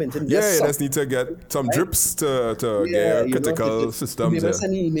backup internet. You just need to get some drips to get critical systems. Maybe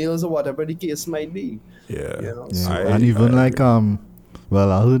send emails or whatever the case might be. And even I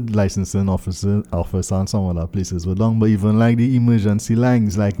heard licensing office on some other places were done, but even like the emergency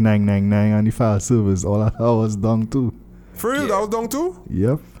lines, like 999 and the fire service, all that was done too. For real, that was done too?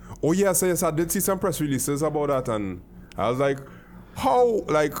 Yep. Oh yes, I did see some press releases about that, and I was like, how,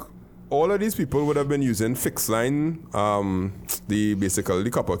 like, all of these people would have been using fixed line,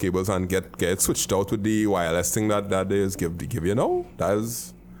 the copper cables and get switched out with the wireless thing that they just give you now. That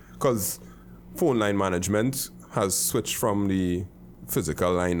is because phone line management has switched from the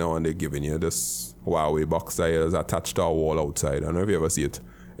physical line now, and they're giving you this Huawei box that is attached to a wall outside. I don't know if you ever see it.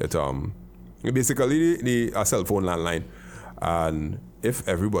 It basically a cell phone landline, and if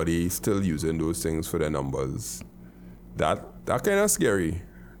everybody still using those things for their numbers, that kind of scary.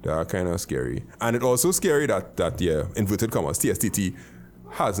 That kind of scary. And it also scary that inverted commas, TSTT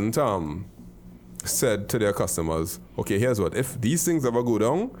hasn't said to their customers, okay, here's what, if these things ever go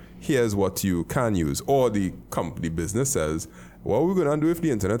down, here's what you can use. Or the company business says, what are we going to do if the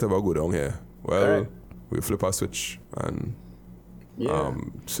internet ever go down here? Well, we flip a switch and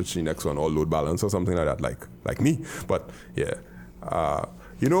switch the next one, or load balance or something like that, like me. But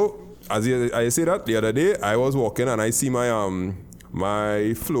as I say that, the other day I was walking and I see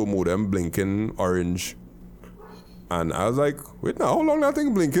my flow modem blinking orange, and I was like, wait, now how long that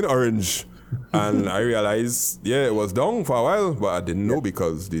thing blinking orange? And I realized it was down for a while, but I didn't know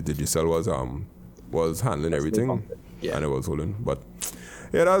because the Digicel was handling everything and it was holding. But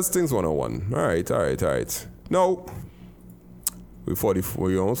that's things 101. All right. Now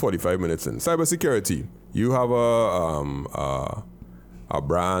we're almost 45 minutes in. Cybersecurity. You have a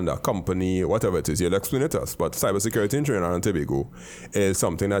brand, a company, whatever it is, you'll explain it to us. But cybersecurity in Trinidad and Tobago is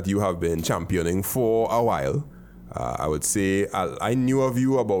something that you have been championing for a while. I would say I knew of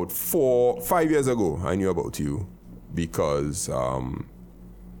you about 4-5 years ago. I knew about you because,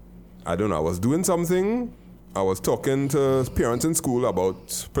 I don't know, I was doing something. I was talking to parents in school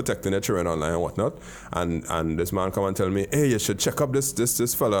about protecting their children online and whatnot, and this man come and tell me, hey, you should check up this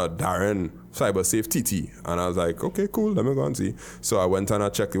fella, Daren, CyberSafe TT. And I was like, okay, cool, let me go and see. So I went and I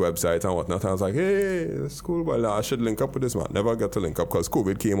checked the website and whatnot, and I was like, hey, that's cool, but I should link up with this man. Never got to link up because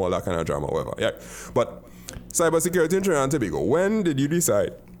COVID came, all that kind of drama, whatever. Yeah, but cybersecurity in Trinidad and Tobago, when did you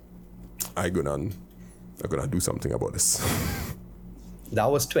decide I'm gonna do something about this? That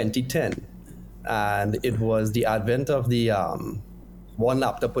was 2010. And it was the advent of the One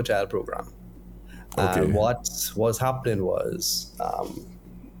Laptop Per Child program. And what was happening was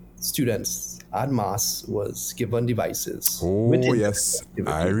students en masse was given devices. Oh, yes.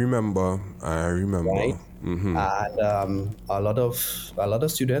 I remember. Right? Mm-hmm. And a lot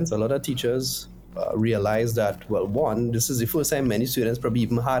of students, a lot of teachers realized that, well, one, this is the first time many students probably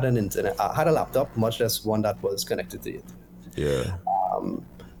even had a laptop, much less one that was connected to it. Yeah.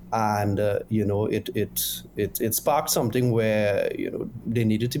 And it sparked something where they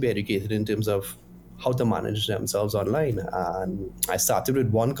needed to be educated in terms of how to manage themselves online. And I started with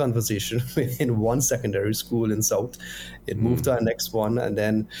one conversation in one secondary school in South. It moved to our next one, and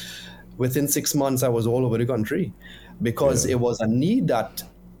then within 6 months I was all over the country, because it was a need that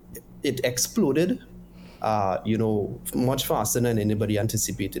it exploded much faster than anybody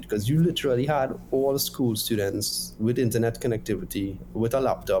anticipated, because you literally had all school students with internet connectivity, with a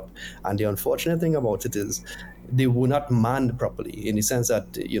laptop. And the unfortunate thing about it is they were not manned properly, in the sense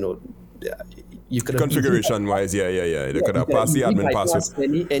that, you could have configuration wise, they could have passed the admin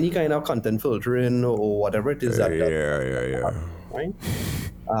password. Any kind of content filtering or whatever it is. Right.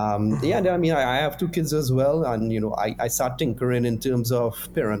 I have 2 kids as well, and I start tinkering in terms of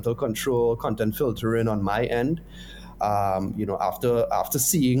parental control, content filtering on my end. After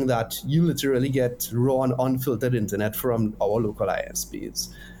seeing that you literally get raw and unfiltered internet from our local ISPs,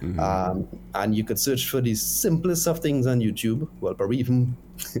 and you could search for the simplest of things on YouTube. Well, probably even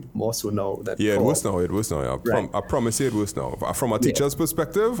more so now. It was now. Right. I promise you it was now. From a teacher's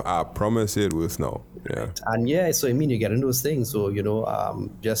perspective, I promise you it was now. Yeah. Right. And so you get in those things. So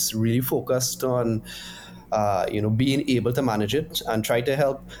just really focused on being able to manage it and try to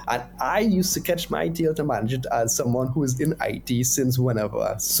help. And I used to catch my tail to manage it as someone who is in IT since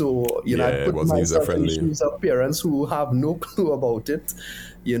whenever. So, I put myself in the shoes of parents who have no clue about it,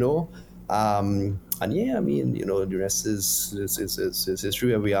 the rest is history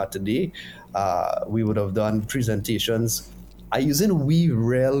where we are today. We would have done presentations. I'm using we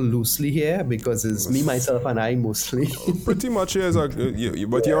real loosely here because it's me, myself, and I mostly. Pretty much, yes.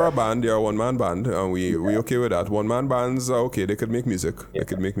 But you're a band, you're a one-man band, and we okay with that. One-man bands are okay. They could make music. They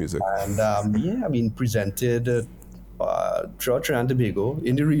could make music. And presented throughout Trinidad and Tobago,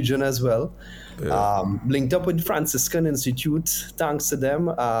 in the region as well. Linked up with Franciscan Institute. Thanks to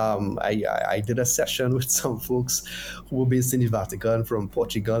them, I did a session with some folks who were based in the Vatican from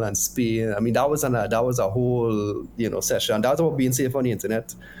Portugal and Spain. That was a whole session. That was about being safe on the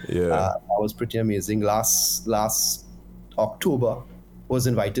internet. That was pretty amazing. Last October, was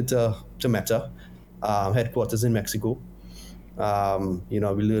invited to Meta headquarters in Mexico. We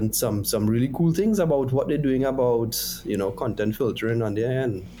learned some really cool things about what they're doing about content filtering on their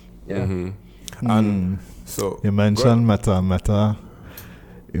end. And so you mentioned Meta. Meta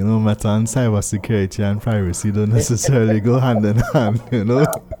and cybersecurity and privacy don't necessarily go hand in hand.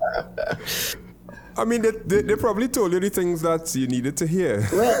 They probably told you the things that you needed to hear.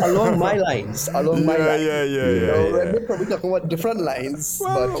 Well, along my lines. Yeah. We're probably talking about different lines.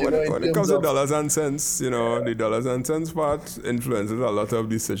 Well, but when it comes to dollars and cents, the dollars and cents part influences a lot of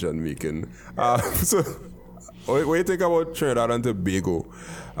decision making. So, what do you think about Trinidad and Tobago,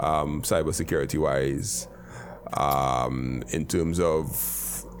 cybersecurity wise, in terms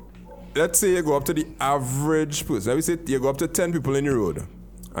of, let's say you go up to the average person. Let me say you go up to 10 people in the road.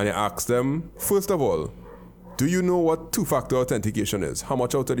 And you ask them, first of all, do you know what two-factor authentication is? How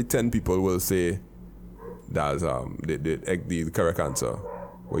much out of the 10 people will say that's the correct answer?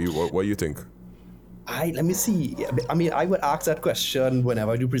 What do you think? Let me see. I would ask that question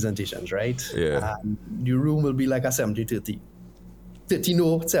whenever I do presentations, right? Yeah. The room will be like a 70-30. 30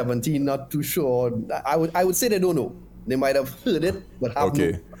 no, 70 not too sure. I would say they don't know. They might have heard it, but have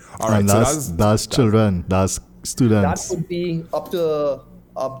no. All right. And that's children. That's students. That would be up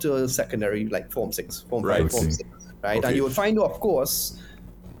to secondary, like Form 6, Form 5, Form 6, right? Okay. And you would find, of course,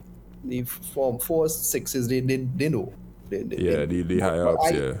 the Form 4, 6s, they know. The higher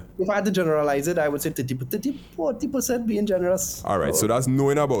ups, If I had to generalize it, I would say 40% being generous. All right, so that's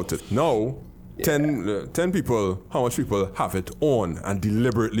knowing about it. Now, 10 people, how much people have it on and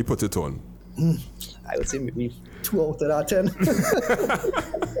deliberately put it on? I would say maybe 2 out of that 10.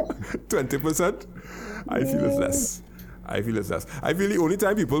 20%? I feel it's less. I feel the only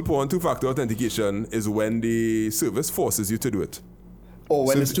time people put on two-factor authentication is when the service forces you to do it. Or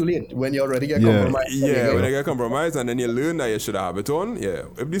when it's too late, when you already get compromised. Yeah, when you get compromised and then you learn that you should have it on. Yeah,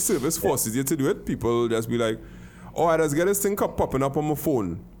 if the service forces you to do it, people just be like, oh, I just get this thing popping up on my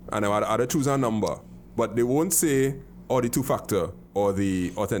phone and I had to choose a number. But they won't say, the two-factor or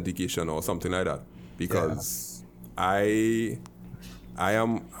the authentication or something like that. Because I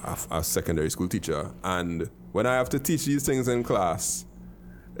am a secondary school teacher, and when I have to teach these things in class,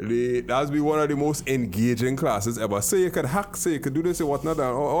 that's be one of the most engaging classes ever. Say you could hack, say you could do this, say whatnot,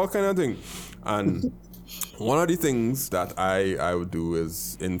 all kind of thing. And one of the things that I would do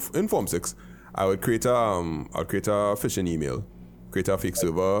is in Form 6, I would create a phishing email, create a fake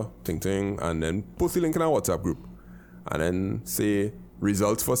server, and then post the link in our WhatsApp group, and then say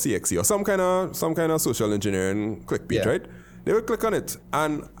results for CXC or some kind of social engineering clickbait, right? They will click on it.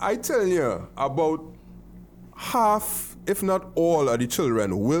 And I tell you, about half, if not all of the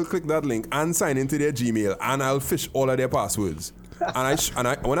children will click that link and sign into their Gmail, and I'll fish all of their passwords. And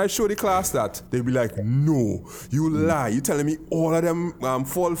when I show the class that, they'll be like, no, you lie. You telling me all of them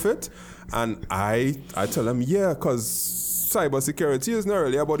fall fit? And I tell them, yeah, because cybersecurity is not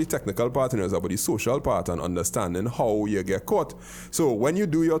really about the technical part, it's about the social part and understanding how you get caught. So when you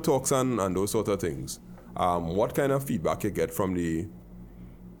do your talks and those sort of things, what kind of feedback you get from the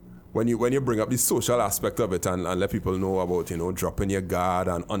when you bring up the social aspect of it and let people know about, you know, dropping your guard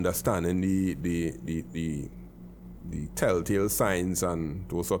and understanding the telltale signs and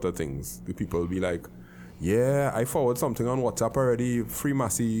those sort of things? The people be like, yeah, I forward something on WhatsApp already, free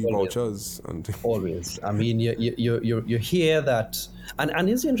Massey vouchers. And always. I mean, you hear that, and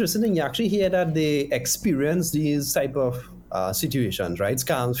it's interesting thing, you actually hear that they experience these type of situations, right?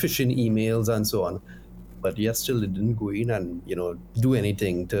 Scams, phishing emails, and so on. But yet still they didn't go in and, you know, do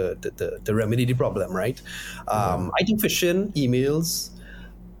anything to remedy the problem, right? I think phishing emails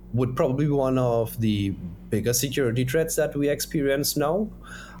would probably be one of the bigger security threats that we experience now.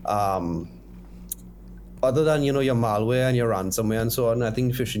 Other than, you know, your malware and your ransomware and so on, I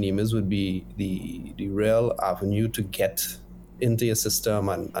think phishing emails would be the real avenue to get into your system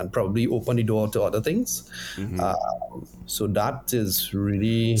and probably open the door to other things. So that is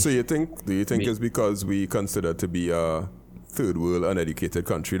really... So do you think it's because we consider to be a third world uneducated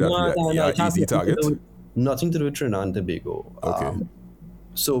country that we are easy target? Nothing to do with Trinidad and Tobago. Okay.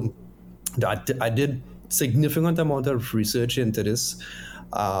 So I did significant amount of research into this,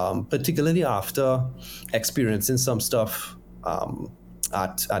 particularly after experiencing some stuff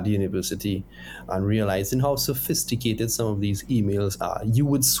at the university and realizing how sophisticated some of these emails are. You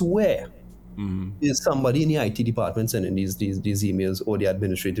would swear there's somebody in the IT department sending these emails, or the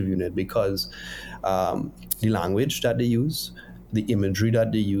administrative unit, because the language that they use, the imagery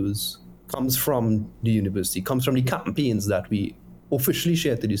that they use comes from the university, comes from the campaigns that we officially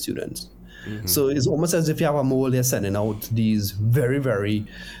share to the students. So it's almost as if you have a mole, they're sending out these very, very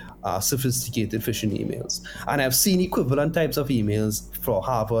sophisticated phishing emails. And I've seen equivalent types of emails for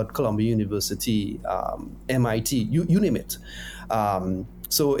Harvard, Columbia University, MIT, you name it.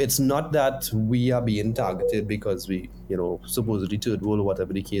 So it's not that we are being targeted because we, you know, supposedly third world or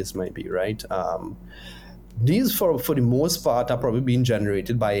whatever the case might be, right? These, for the most part, are probably being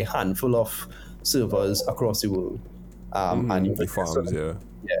generated by a handful of servers across the world. And the farms, yeah,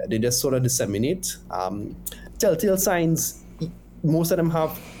 they just sort of disseminate. Telltale signs, most of them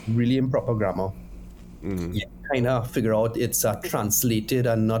have really improper grammar. You kind of figure out it's translated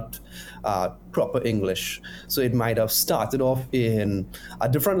and not proper English. So it might have started off in a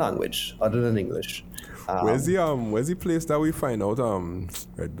different language other than English. Where's the place that we find out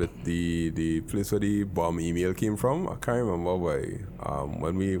the place where the bomb email came from? I can't remember why.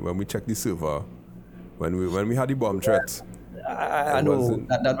 When we checked the server, when we had the bomb threat. I know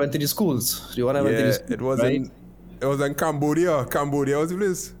that went to the schools. The one I went to the schools, it was in Cambodia. Cambodia was the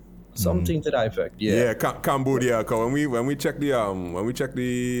place. Something to that effect. Yeah, Cambodia. Cause when we check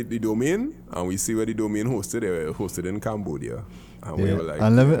the domain and we see where the domain hosted, they were hosted in Cambodia. And we were like,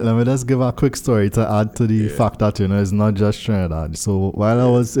 and let me just give a quick story to add to the fact that, you know, it's not just Trinidad. So while I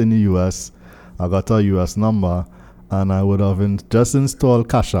was in the US, I got a US number, and I would have just installed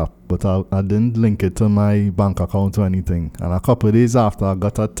Cash App, but I didn't link it to my bank account or anything. And a couple of days after, I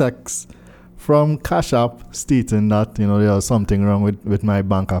got a text from Cash App stating that, you know, there was something wrong with my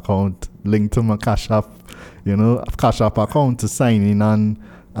bank account linked to my Cash App account to sign in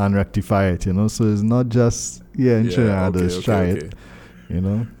and rectify it, you know. So it's not just, try it, you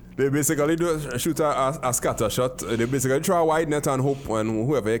know. They basically shoot a scatter shot. They basically try a wide net and hope when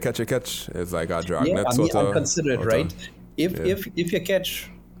whoever you catch. It's like a drag net sort of. And consider it, right? If you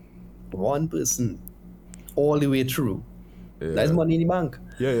catch one person all the way through, that's money in the bank.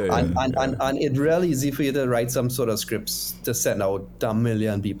 And it's real easy for you to write some sort of scripts to send out to 1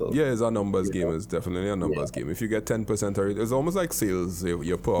 million people. Yeah, it's a numbers game. It's definitely a numbers game. If you get 10% of it, it's almost like sales.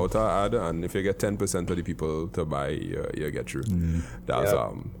 You put out an ad, and if you get 10% of the people to buy, you get through.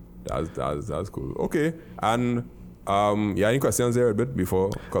 That's cool. Okay, and any questions there a bit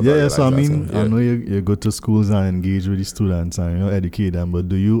before? So I know you go to schools and engage with the students and, you know, educate them, but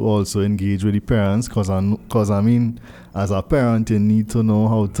do you also engage with the parents? Because I mean, as a parent, you need to know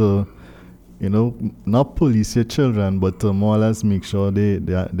how to, you know, not police your children, but to more or less make sure they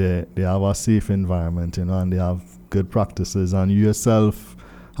have a safe environment, you know, and they have good practices, and you yourself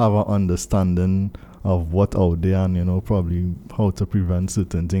have an understanding of what out there, and, you know, probably how to prevent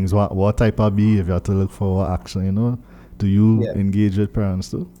certain things, what type of behavior to look for, action, you know. Do you engage with parents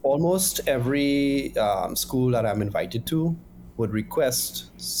too? Almost every school that I'm invited to, would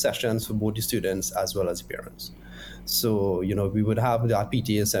request sessions for both the students as well as the parents. So, we would have that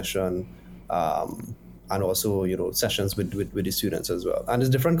PTA session, and also, sessions with the students as well. And it's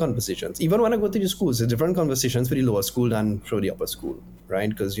different conversations. Even when I go to the schools, it's different conversations for the lower school than for the upper school, right?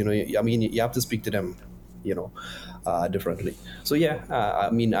 Because, you have to speak to them, differently. So,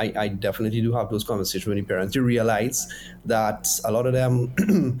 I definitely do have those conversations with the parents to realize that a lot of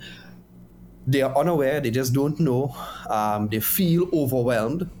them, they are unaware, they just don't know. They feel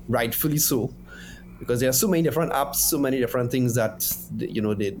overwhelmed, rightfully so, because there are so many different apps, so many different things that they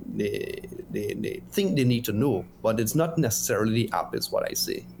think they need to know, but it's not necessarily the app, is what I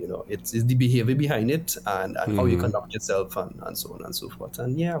say. It's the behavior behind it, and how you conduct yourself, and so on and so forth.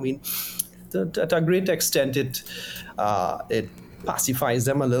 And to a great extent, it pacifies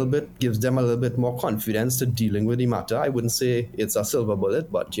them a little bit, gives them a little bit more confidence to dealing with the matter. I wouldn't say it's a silver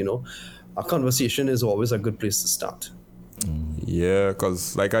bullet, but a conversation is always a good place to start. Yeah,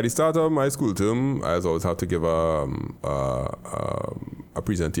 because like at the start of my school term, I always have to give a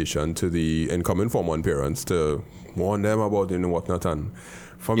presentation to the incoming Form 1 parents to warn them about whatnot. And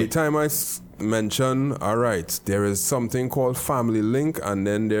from the time I mention, all right, there is something called Family Link, and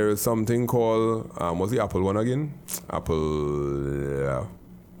then there is something called, what's the Apple one again? Apple,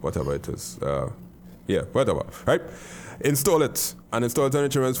 whatever it is. Whatever, right? Install it and install it on the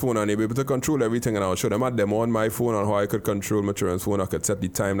children's phone, and they'll be able to control everything. And I'll show them a demo on my phone on how I could control my children's phone. I could set the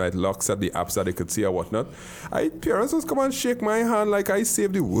time night lock, set the apps that they could see or whatnot. Parents just come and shake my hand like I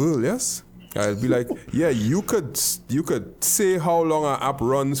saved the world, yes? I'll be like, yeah, you could say how long an app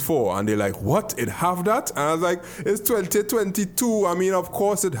runs for, and they're like, what? It have that? And I was like, it's 2022. I mean, of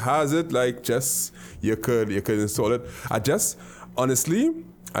course it has it. Like, just you could install it. Honestly,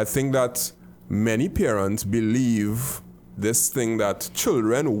 I think that many parents believe this thing that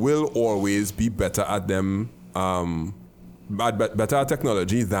children will always be better at them, better at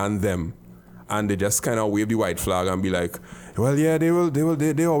technology than them, and they just kind of wave the white flag and be like, well, yeah,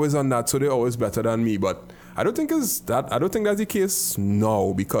 they're always on that, so they're always better than me. But I don't think that's the case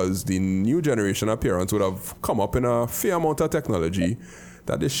now, because the new generation of parents would have come up in a fair amount of technology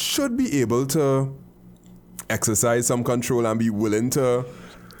that they should be able to exercise some control and be willing to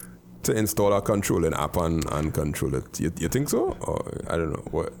install a controlling app and control it. You think so? Or I don't know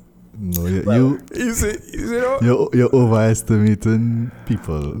what. No, you're overestimating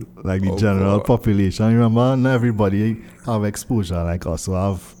people, like the general population. Remember, not everybody have exposure like us, or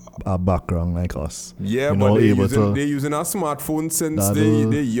have a background like us. Yeah, but they're using a smartphone since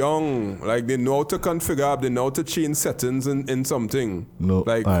they're young. Like, they know how to configure, they know how to change settings in something. No,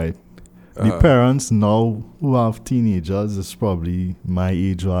 like, all right. The parents now who have teenagers is probably my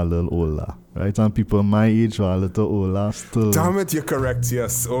age or a little older, right? And people my age or a little older still. Damn it, you're correct.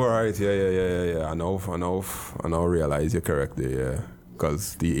 Yes, all right. Yeah. I now realize you're correct there. Yeah,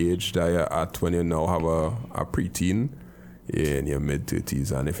 because the age that you're at when you now have a preteen, you're in your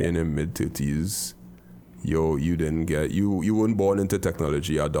mid-30s, and if you're in your mid-30s, you weren't born into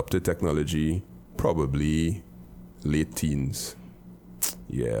technology, adopted technology, probably late teens.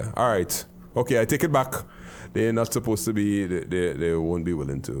 Yeah. All right. Okay, I take it back. They're not supposed to be. They won't be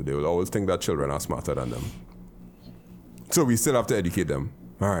willing to. They will always think that children are smarter than them. So we still have to educate them.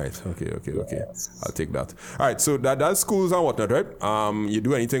 All right. Okay. Yes. I'll take that. All right. So that's schools and whatnot, right? You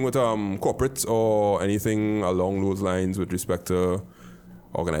do anything with corporates or anything along those lines with respect to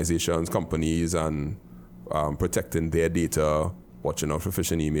organizations, companies, and protecting their data, watching out for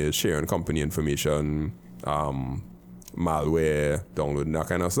phishing emails, sharing company information, malware, downloading that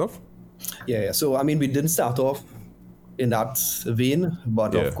kind of stuff? Yeah. So, I mean, we didn't start off in that vein,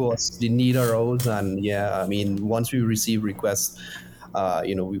 but of course the need arose, and I mean, once we receive requests,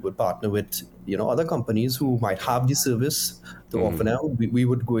 we would partner with, other companies who might have the service to offer them. We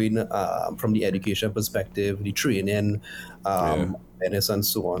would go in from the education perspective, the training, awareness, and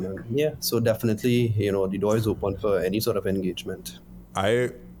so on. And so definitely, the door is open for any sort of engagement.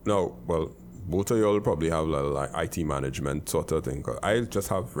 Both of y'all probably have like IT management sort of thing. I just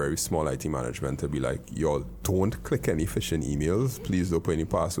have very small IT management to be like, y'all don't click any phishing emails. Please don't put any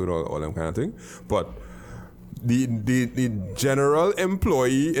password or all that kind of thing. But the general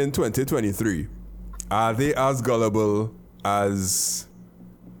employee in 2023, are they as gullible as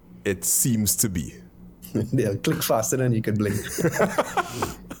it seems to be? They'll click faster than you can blink.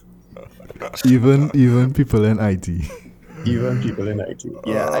 even people in IT. Even people in IT.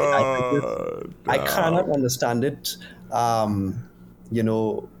 Yeah, I cannot understand it.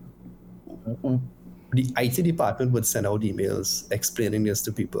 The IT department would send out emails explaining this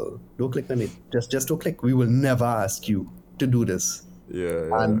to people. Don't click on it. Just don't click. We will never ask you to do this. Yeah.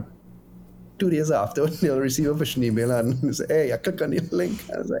 And 2 days after, they'll receive a phishing email and say, hey, I click on your link.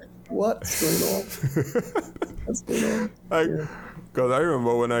 I was like, what's going on? What's going on? Because I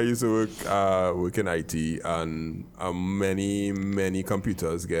remember when I used to work in IT, and many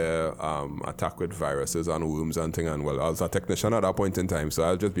computers get attacked with viruses and worms and things. And well, I was a technician at that point in time, so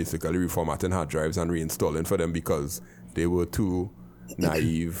I was just basically reformatting hard drives and reinstalling for them because they were too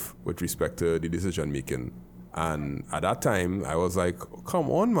naive with respect to the decision making. And at that time, I was like, come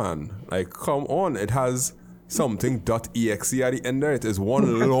on, man. Like, come on. It has something .exe at the end there. It is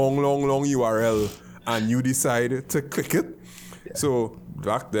one long URL, and you decide to click it. Yeah. So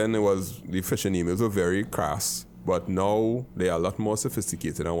back then, the phishing emails were very crass. But now they are a lot more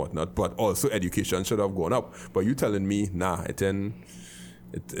sophisticated and whatnot. But also education should have gone up. But you telling me, nah, it ain't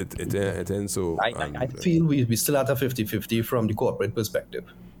so. I feel we still at a 50-50 from the corporate perspective,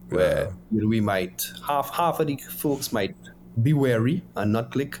 where we might half of the folks might be wary and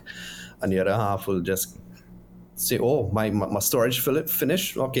not click, and the other half will just say, "Oh, my storage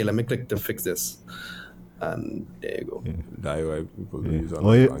finished. Okay, let me click to fix this." And there you go. Yeah. That's why people use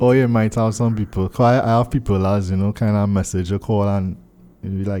or you might have some people. Cause I have people as kind of message or call and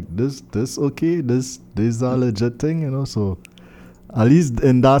be like, "This okay? This is a legit thing, So. At least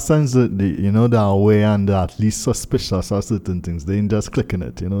in that sense, they're aware and they're at least suspicious of certain things. They ain't just clicking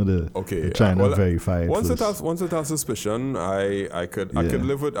it, they're trying to verify it. Once it has suspicion, I could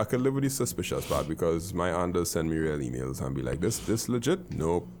live with the suspicious part, because my aunt does send me real emails and be like, this legit?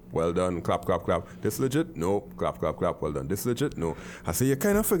 Nope. Well done. Clap, clap, clap. This legit? Nope. Clap, clap, clap. Well done. This legit? No. I say, you're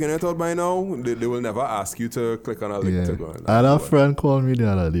kind of figuring it out by now. They will never ask you to click on a link to go. I had a friend call me the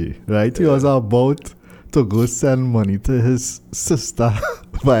other day, right? He was about to go send money to his sister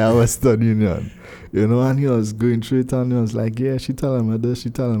via Western Union, and he was going through it and he was like, yeah, she telling me this,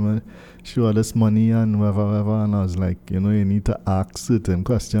 she want this money and whatever, and I was like, you need to ask certain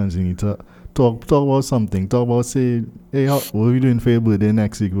questions, you need to talk about something, say, hey, what are you doing for your birthday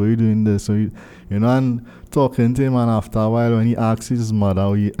next week, what are you doing this, so and talking to him, and after a while when he asked his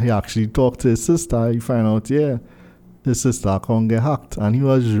mother, he actually talked to his sister, he find out, his sister account get hacked, and he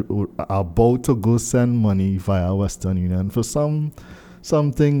was about to go send money via Western Union for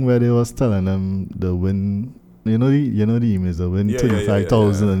something where they was telling him the win. The emails, the win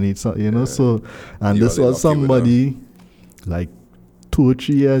 25,000 and it's so, and this was somebody like 2 or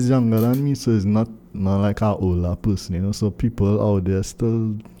 3 years younger than me, so it's not like an older person, so people out there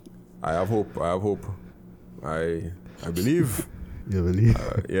still. I have hope. I believe. You believe?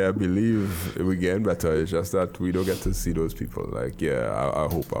 I believe we're getting better. It's just that we don't get to see those people. Like, I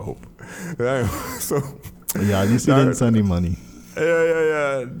hope. So, at least you didn't send any money.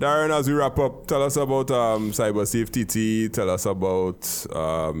 Yeah. Daren, as we wrap up, tell us about Cyber Safety T. Tell us about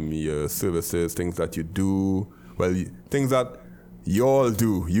your services, things that you do. Well, things that you all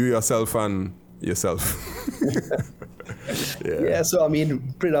do, you yourself and yourself. So I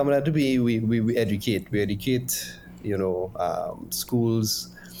mean, predominantly we educate. We educate.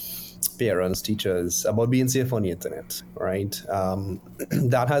 Schools, parents, teachers about being safe on the internet, right?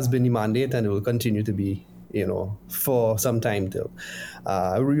 That has been the mandate, and it will continue to be, for some time till.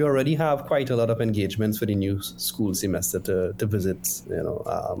 We already have quite a lot of engagements for the new school semester to visit,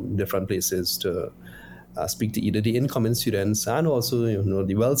 different places to speak to either the incoming students and also,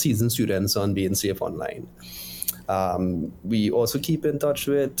 the well-seasoned students on being safe online. We also keep in touch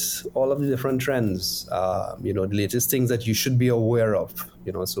with all of the different trends, the latest things that you should be aware of,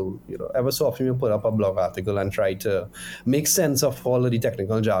 so, ever so often we put up a blog article and try to make sense of all of the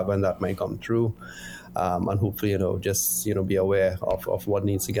technical jargon that might come through, and hopefully, just, be aware of what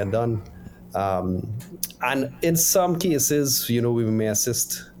needs to get done. And in some cases, we may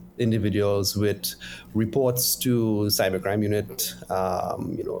assist individuals with reports to cybercrime unit,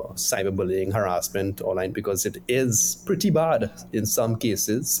 cyberbullying, harassment online, because it is pretty bad in some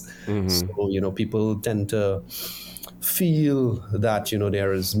cases. Mm-hmm. So, people tend to feel that,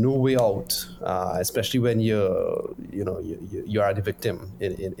 there is no way out, especially when you're the victim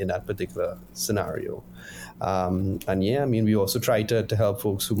in that particular scenario. We also try to help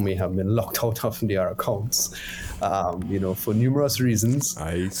folks who may have been locked out of their accounts, for numerous reasons.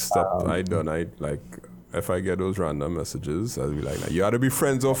 If I get those random messages, I'll be like, you ought to be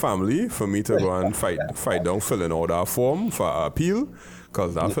friends or family for me to go and fight down filling out that form for appeal,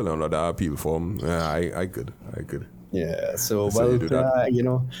 because that filling out that appeal form, I could. Yeah, so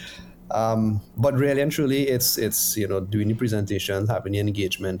but really and truly, it's doing the presentations, having the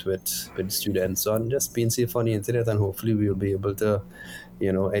engagement with students on just being safe on the internet, and hopefully we'll be able to,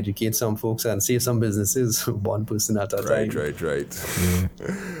 educate some folks and save some businesses one person at a time. Right. Yeah.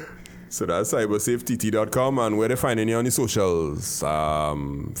 So that's cybersafeTT.com, and where they finding you on the socials?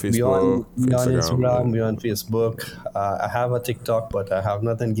 Facebook, We on Instagram, we on and- Facebook. I have a TikTok, but I have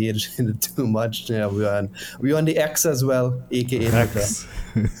not engaged in it too much. Yeah, we on the X as well, aka X.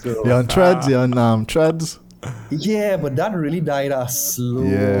 So, You're on Threads? You're on Threads? yeah, but that really died a slow.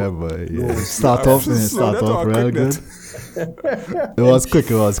 Yeah, but yeah. slow Start off real quick good. net. It was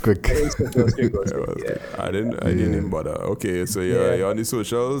quick. It was quick, yeah. I didn't even bother. Okay, so you're on the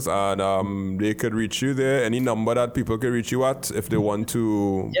socials, and they could reach you there. Any number that people can reach you at if they want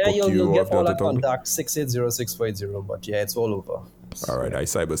to Yeah, book you you'll or get if they all want our to talk. contacts 680-640, but yeah, it's all over. All right,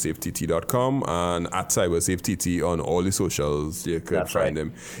 cybersafeTT.com and at cybersafeTT on all the socials. You could That's find right.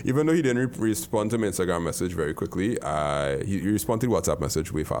 him. Even though he didn't respond to my Instagram message very quickly, he responded WhatsApp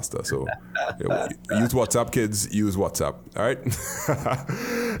message way faster. So use WhatsApp, kids. Use WhatsApp. All right.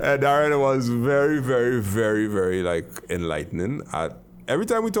 Daren, it was very, very, very, very enlightening. Every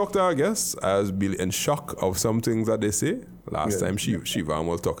time we talk to our guests, I was in shock of some things that they say. Last time, Shivam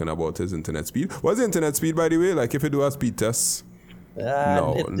was talking about his internet speed. What's the internet speed, by the way? Like if you do a speed test? It's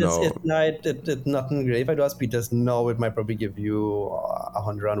nothing great. If I do a speed test now, it might probably give you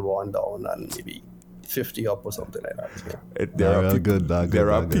 101 down and maybe 50 up or something like that. Yeah. There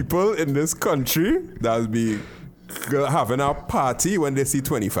are people in this country that'll be having a party when they see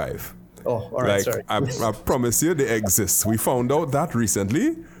 25. Oh, all right, sorry. I promise you, they exist. We found out that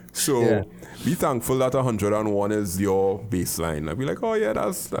recently. So be thankful that 101 is your baseline. I'll be like, oh yeah,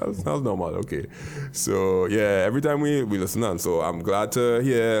 that's normal. Okay. So yeah, every time we listen on. So I'm glad to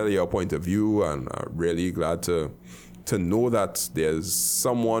hear your point of view, and I'm really glad to know that there's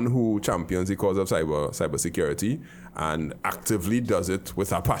someone who champions the cause of cybersecurity and actively does it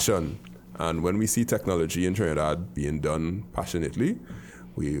with a passion. And when we see technology in Trinidad being done passionately,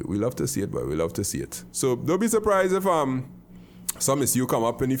 we love to see it, but we love to see it. So don't be surprised if some issue come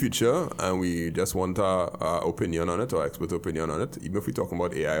up in the future and we just want our opinion on it or expert opinion on it. Even if we're talking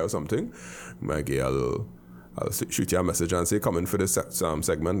about AI or something, I'll shoot you a message and say, come in for this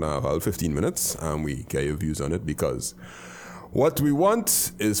segment, I'll 15 minutes, and we get your views on it, because what we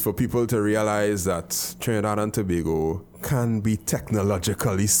want is for people to realize that Trinidad and Tobago can be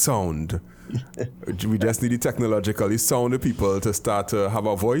technologically sound. We just need the technologically sound people to start to have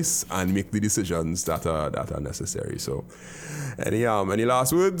a voice and make the decisions that are necessary. So, any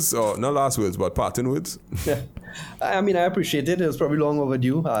last words, or not last words, but parting words? Yeah. I mean, I appreciate it. It was probably long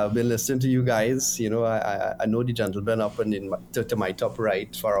overdue. I've been listening to you guys. You know, I know the gentleman up and to my top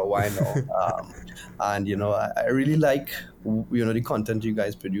right for a while now, and you know, I really like the content you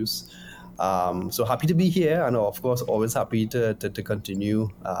guys produce. So happy to be here, and of course, always happy to continue,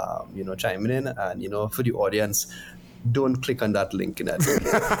 chiming in. And for the audience, don't click on that link in that.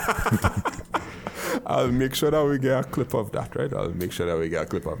 I'll make sure that we get a clip of that, right? I'll make sure that we get a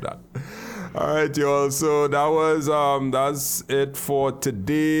clip of that. All right, y'all. So that's it for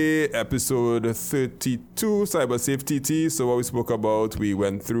today, episode 32, CyberSafeTT. So what we spoke about, we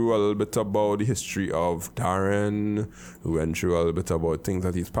went through a little bit about the history of Daren. We went through a little bit about things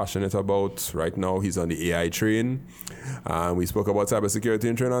that he's passionate about. Right now, he's on the AI train. And we spoke about cybersecurity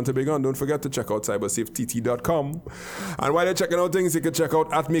in Trinidad and Tobago. And don't forget to check out cybersafeTT.com. And while you're checking out things, you can check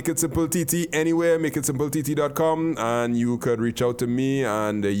out at Make It Simple TT anywhere, makeitSimpleTT.com. And you could reach out to me,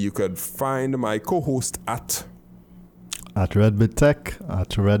 and you could find my co-host at Redbit Tech, at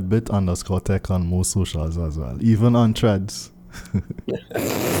Redbit_tech on most socials as well, even on Threads.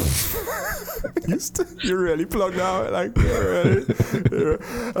 You really plugged out, like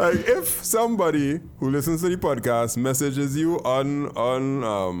if somebody who listens to the podcast messages you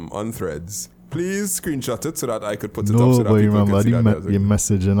on Threads, please screenshot it so that I could put it up. So that but people remember can see your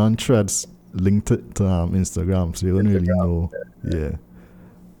messaging on Threads linked to Instagram, so you don't really know. Yeah.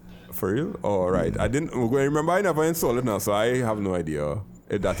 For real? Oh, right. I didn't remember. I never installed it now, so I have no idea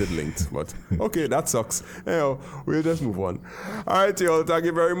if that is linked. But okay, that sucks. Anyhow, we'll just move on. All right, y'all. Thank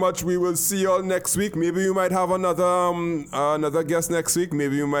you very much. We will see y'all next week. Maybe you might have another guest next week.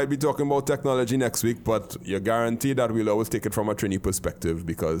 Maybe you might be talking about technology next week. But you're guaranteed that we'll always take it from a Trini perspective,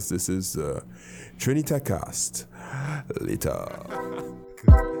 because this is Trini TechCast. Later.